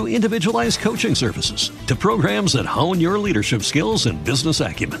certification, to individualized coaching services, to programs that hone your leadership skills and business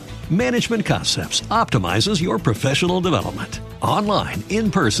acumen, Management Concepts optimizes your professional development. Online,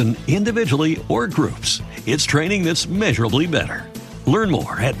 in person, individually, or groups, it's training that's measurably better. Learn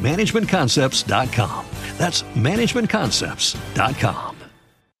more at managementconcepts.com. That's managementconcepts.com.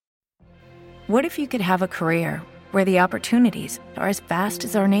 What if you could have a career where the opportunities are as vast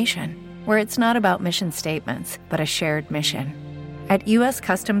as our nation, where it's not about mission statements, but a shared mission? At U.S.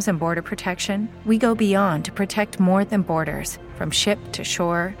 Customs and Border Protection, we go beyond to protect more than borders. From ship to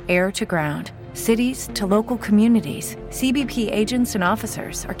shore, air to ground, cities to local communities, CBP agents and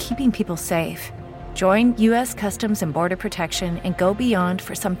officers are keeping people safe. Join U.S. Customs and Border Protection and go beyond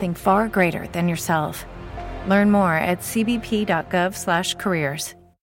for something far greater than yourself. Learn more at cbp.gov/careers.